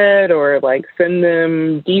reminders set or like send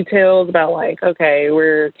them details about like, okay,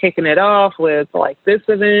 we're kicking it off with like this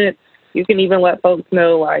event. You can even let folks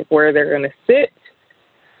know like where they're going to sit,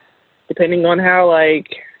 depending on how like,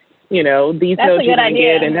 you know, detailed you can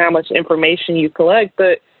get and how much information you collect.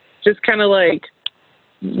 But just kind of like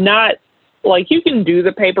not like you can do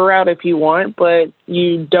the paper route if you want, but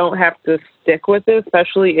you don't have to stick with it,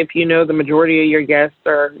 especially if you know the majority of your guests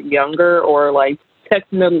are younger or like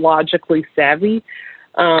technologically savvy.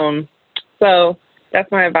 So that's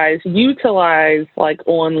my advice. Utilize like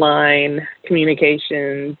online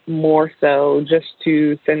communications more so, just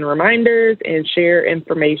to send reminders and share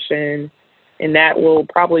information. And that will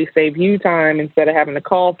probably save you time instead of having to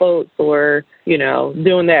call folks or, you know,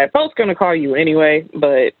 doing that. Folks going to call you anyway,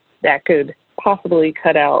 but that could possibly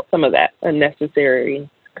cut out some of that unnecessary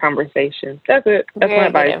conversation. That's it. That's my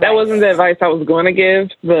advice. That wasn't the advice I was going to give,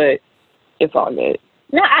 but it's all good.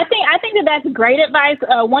 No, I think that that's great advice.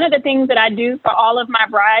 One of the things that I do for all of my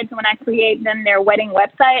brides when I create them their wedding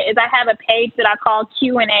website is I have a page that I call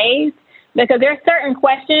Q&As, because there are certain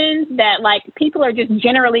questions that like people are just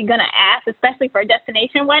generally going to ask, especially for a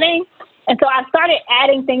destination wedding. And so I started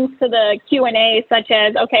adding things to the Q&A, such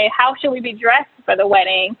as, okay, how should we be dressed for the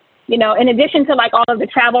wedding? You know, in addition to like all of the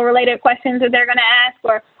travel related questions that they're going to ask,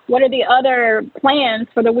 or what are the other plans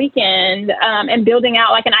for the weekend, and building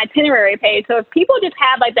out like an itinerary page. So if people just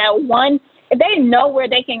have like that one, if they know where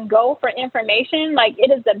they can go for information, like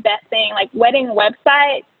it is the best thing. Like wedding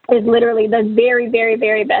website is literally the very, very,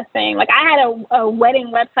 very best thing. Like I had a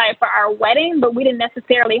wedding website for our wedding, but we didn't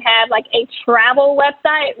necessarily have like a travel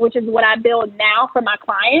website, which is what I build now for my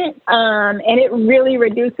clients. And it really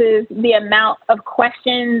reduces the amount of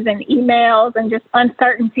questions and emails and just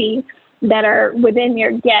uncertainty that are within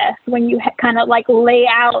your guests when you kind of like lay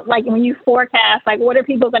out, like when you forecast, like what are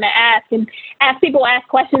people going to ask, and as people ask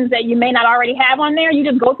questions that you may not already have on there, you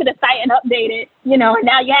just go to the site and update it, you know, and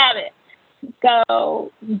now you have it.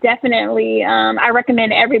 So definitely, I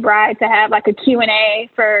recommend every bride to have like a Q&A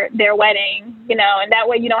for their wedding, you know, and that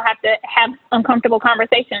way you don't have to have uncomfortable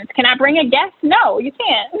conversations. Can I bring a guest? No, you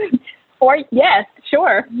can't. Or yes,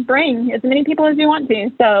 sure, bring as many people as you want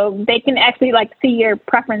to, so they can actually like see your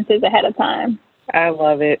preferences ahead of time. I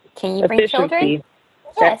love it. Can you bring children?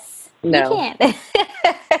 Yes, no. You can.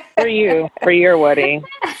 For you, for your wedding.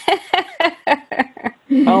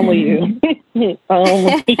 Only you.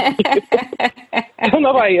 Only you.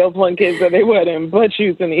 Nobody else want kids at their wedding but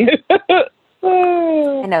you, Tania. I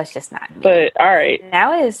know it's just not me. But all right.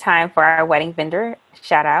 Now it is time for our wedding vendor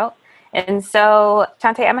shout out. And so,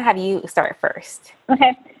 Shantae, I'm going to have you start first.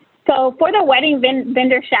 Okay. So for the wedding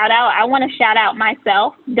vendor shout out, I want to shout out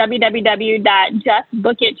myself,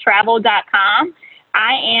 www.justbookittravel.com.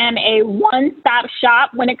 I am a one-stop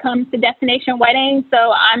shop when it comes to destination weddings.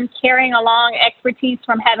 So I'm carrying along expertise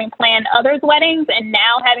from having planned others' weddings and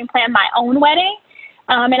now having planned my own wedding.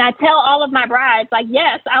 And I tell all of my brides, like,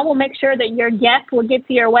 yes, I will make sure that your guests will get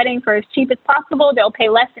to your wedding for as cheap as possible. They'll pay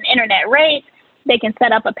less than internet rates. They can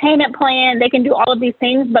set up a payment plan. They can do all of these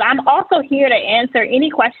things. But I'm also here to answer any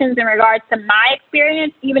questions in regards to my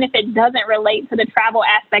experience, even if it doesn't relate to the travel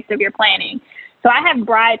aspect of your planning. So I have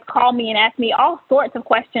brides call me and ask me all sorts of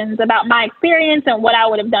questions about my experience and what I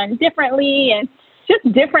would have done differently, and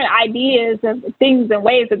just different ideas of things and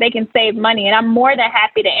ways that they can save money. And I'm more than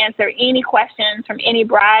happy to answer any questions from any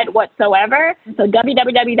bride whatsoever. So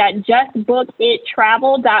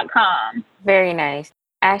www.justbookittravel.com. Very nice.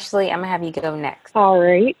 Ashley, I'm going to have you go next. All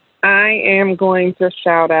right. I am going to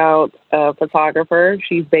shout out a photographer.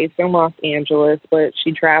 She's based in Los Angeles, but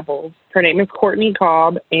she travels. Her name is Courtney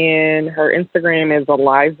Cobb, and her Instagram is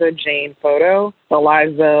Eliza Jane Photo.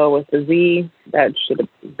 Eliza with a Z. That should have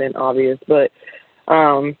been obvious, but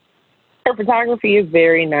her photography is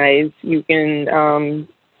very nice. You can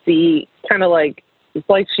see kind of like, it's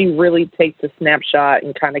like she really takes a snapshot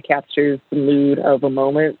and kind of captures the mood of a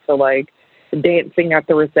moment. So like, dancing at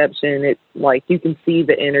the reception, it's like you can see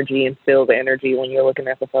the energy and feel the energy when you're looking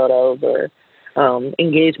at the photos, or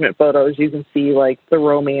engagement photos. You can see like the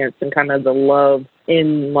romance and kind of the love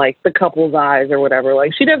in like the couple's eyes or whatever.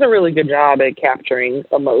 Like she does a really good job at capturing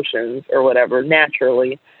emotions or whatever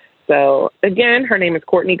naturally. So again, her name is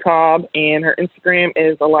Courtney Cobb, and her Instagram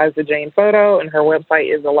is Eliza Jane Photo, and her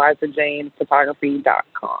website is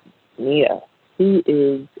elizajanephotography.com. Yeah. Who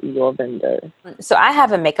is your vendor? So I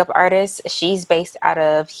have a makeup artist. She's based out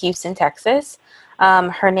of Houston, Texas.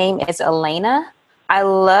 Her name is Elena. I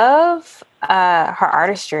love her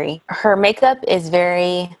artistry. Her makeup is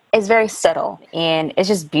very It's very subtle and it's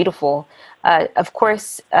just beautiful. Of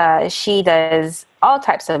course, she does all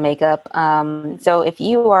types of makeup. So if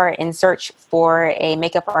you are in search for a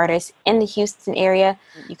makeup artist in the Houston area,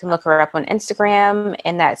 you can look her up on Instagram,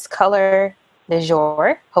 and that's Color de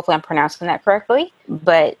Jour. Hopefully I'm pronouncing that correctly,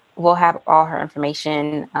 but we'll have all her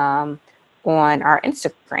information on our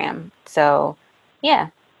Instagram. So yeah,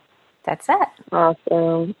 that's it.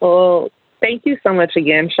 Awesome. Well, thank you so much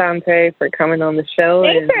again, Shantae, for coming on the show.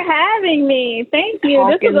 Thanks for having me. Thank you.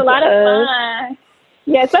 This was a lot of fun.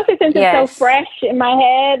 Yeah, especially since it's so fresh in my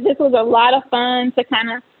head. This was a lot of fun to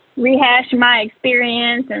kind of rehash my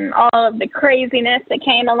experience and all of the craziness that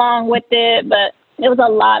came along with it. But it was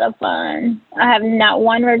a lot of fun. I have not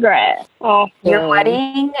one regret. Awesome. Your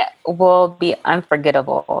wedding will be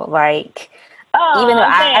unforgettable. Like, Oh, even though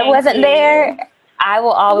I wasn't you. there, I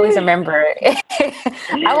will always remember it.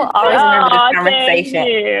 I will always remember this conversation. Thank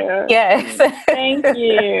you. Yes. Thank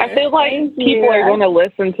you. I feel like Thank people you. are going to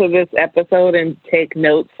listen to this episode and take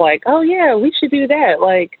notes like, oh, yeah, we should do that.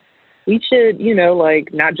 Like, we should, you know,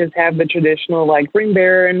 like, not just have the traditional, like, ring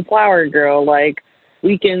bearer and flower girl. Like,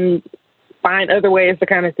 we can find other ways to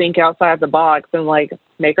kind of think outside the box and, like,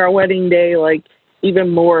 make our wedding day, like, even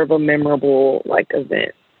more of a memorable, like,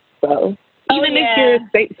 event. So even if you're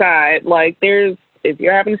stateside, like, if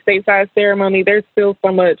you're having a stateside ceremony, there's still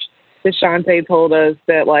so much that Shantae told us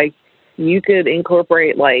that, like, you could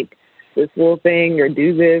incorporate, like, this little thing or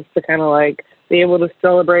do this to kind of, like, be able to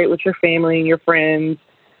celebrate with your family and your friends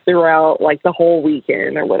throughout, like, the whole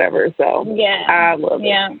weekend or whatever. So, Yeah. I love it.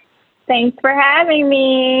 Yeah. Thanks for having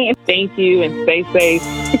me. Thank you, and stay safe.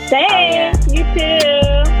 Thanks. You too.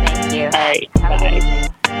 Thank you. All right. Have a good Bye. evening.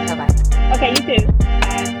 Bye-bye. Okay, you too. Bye.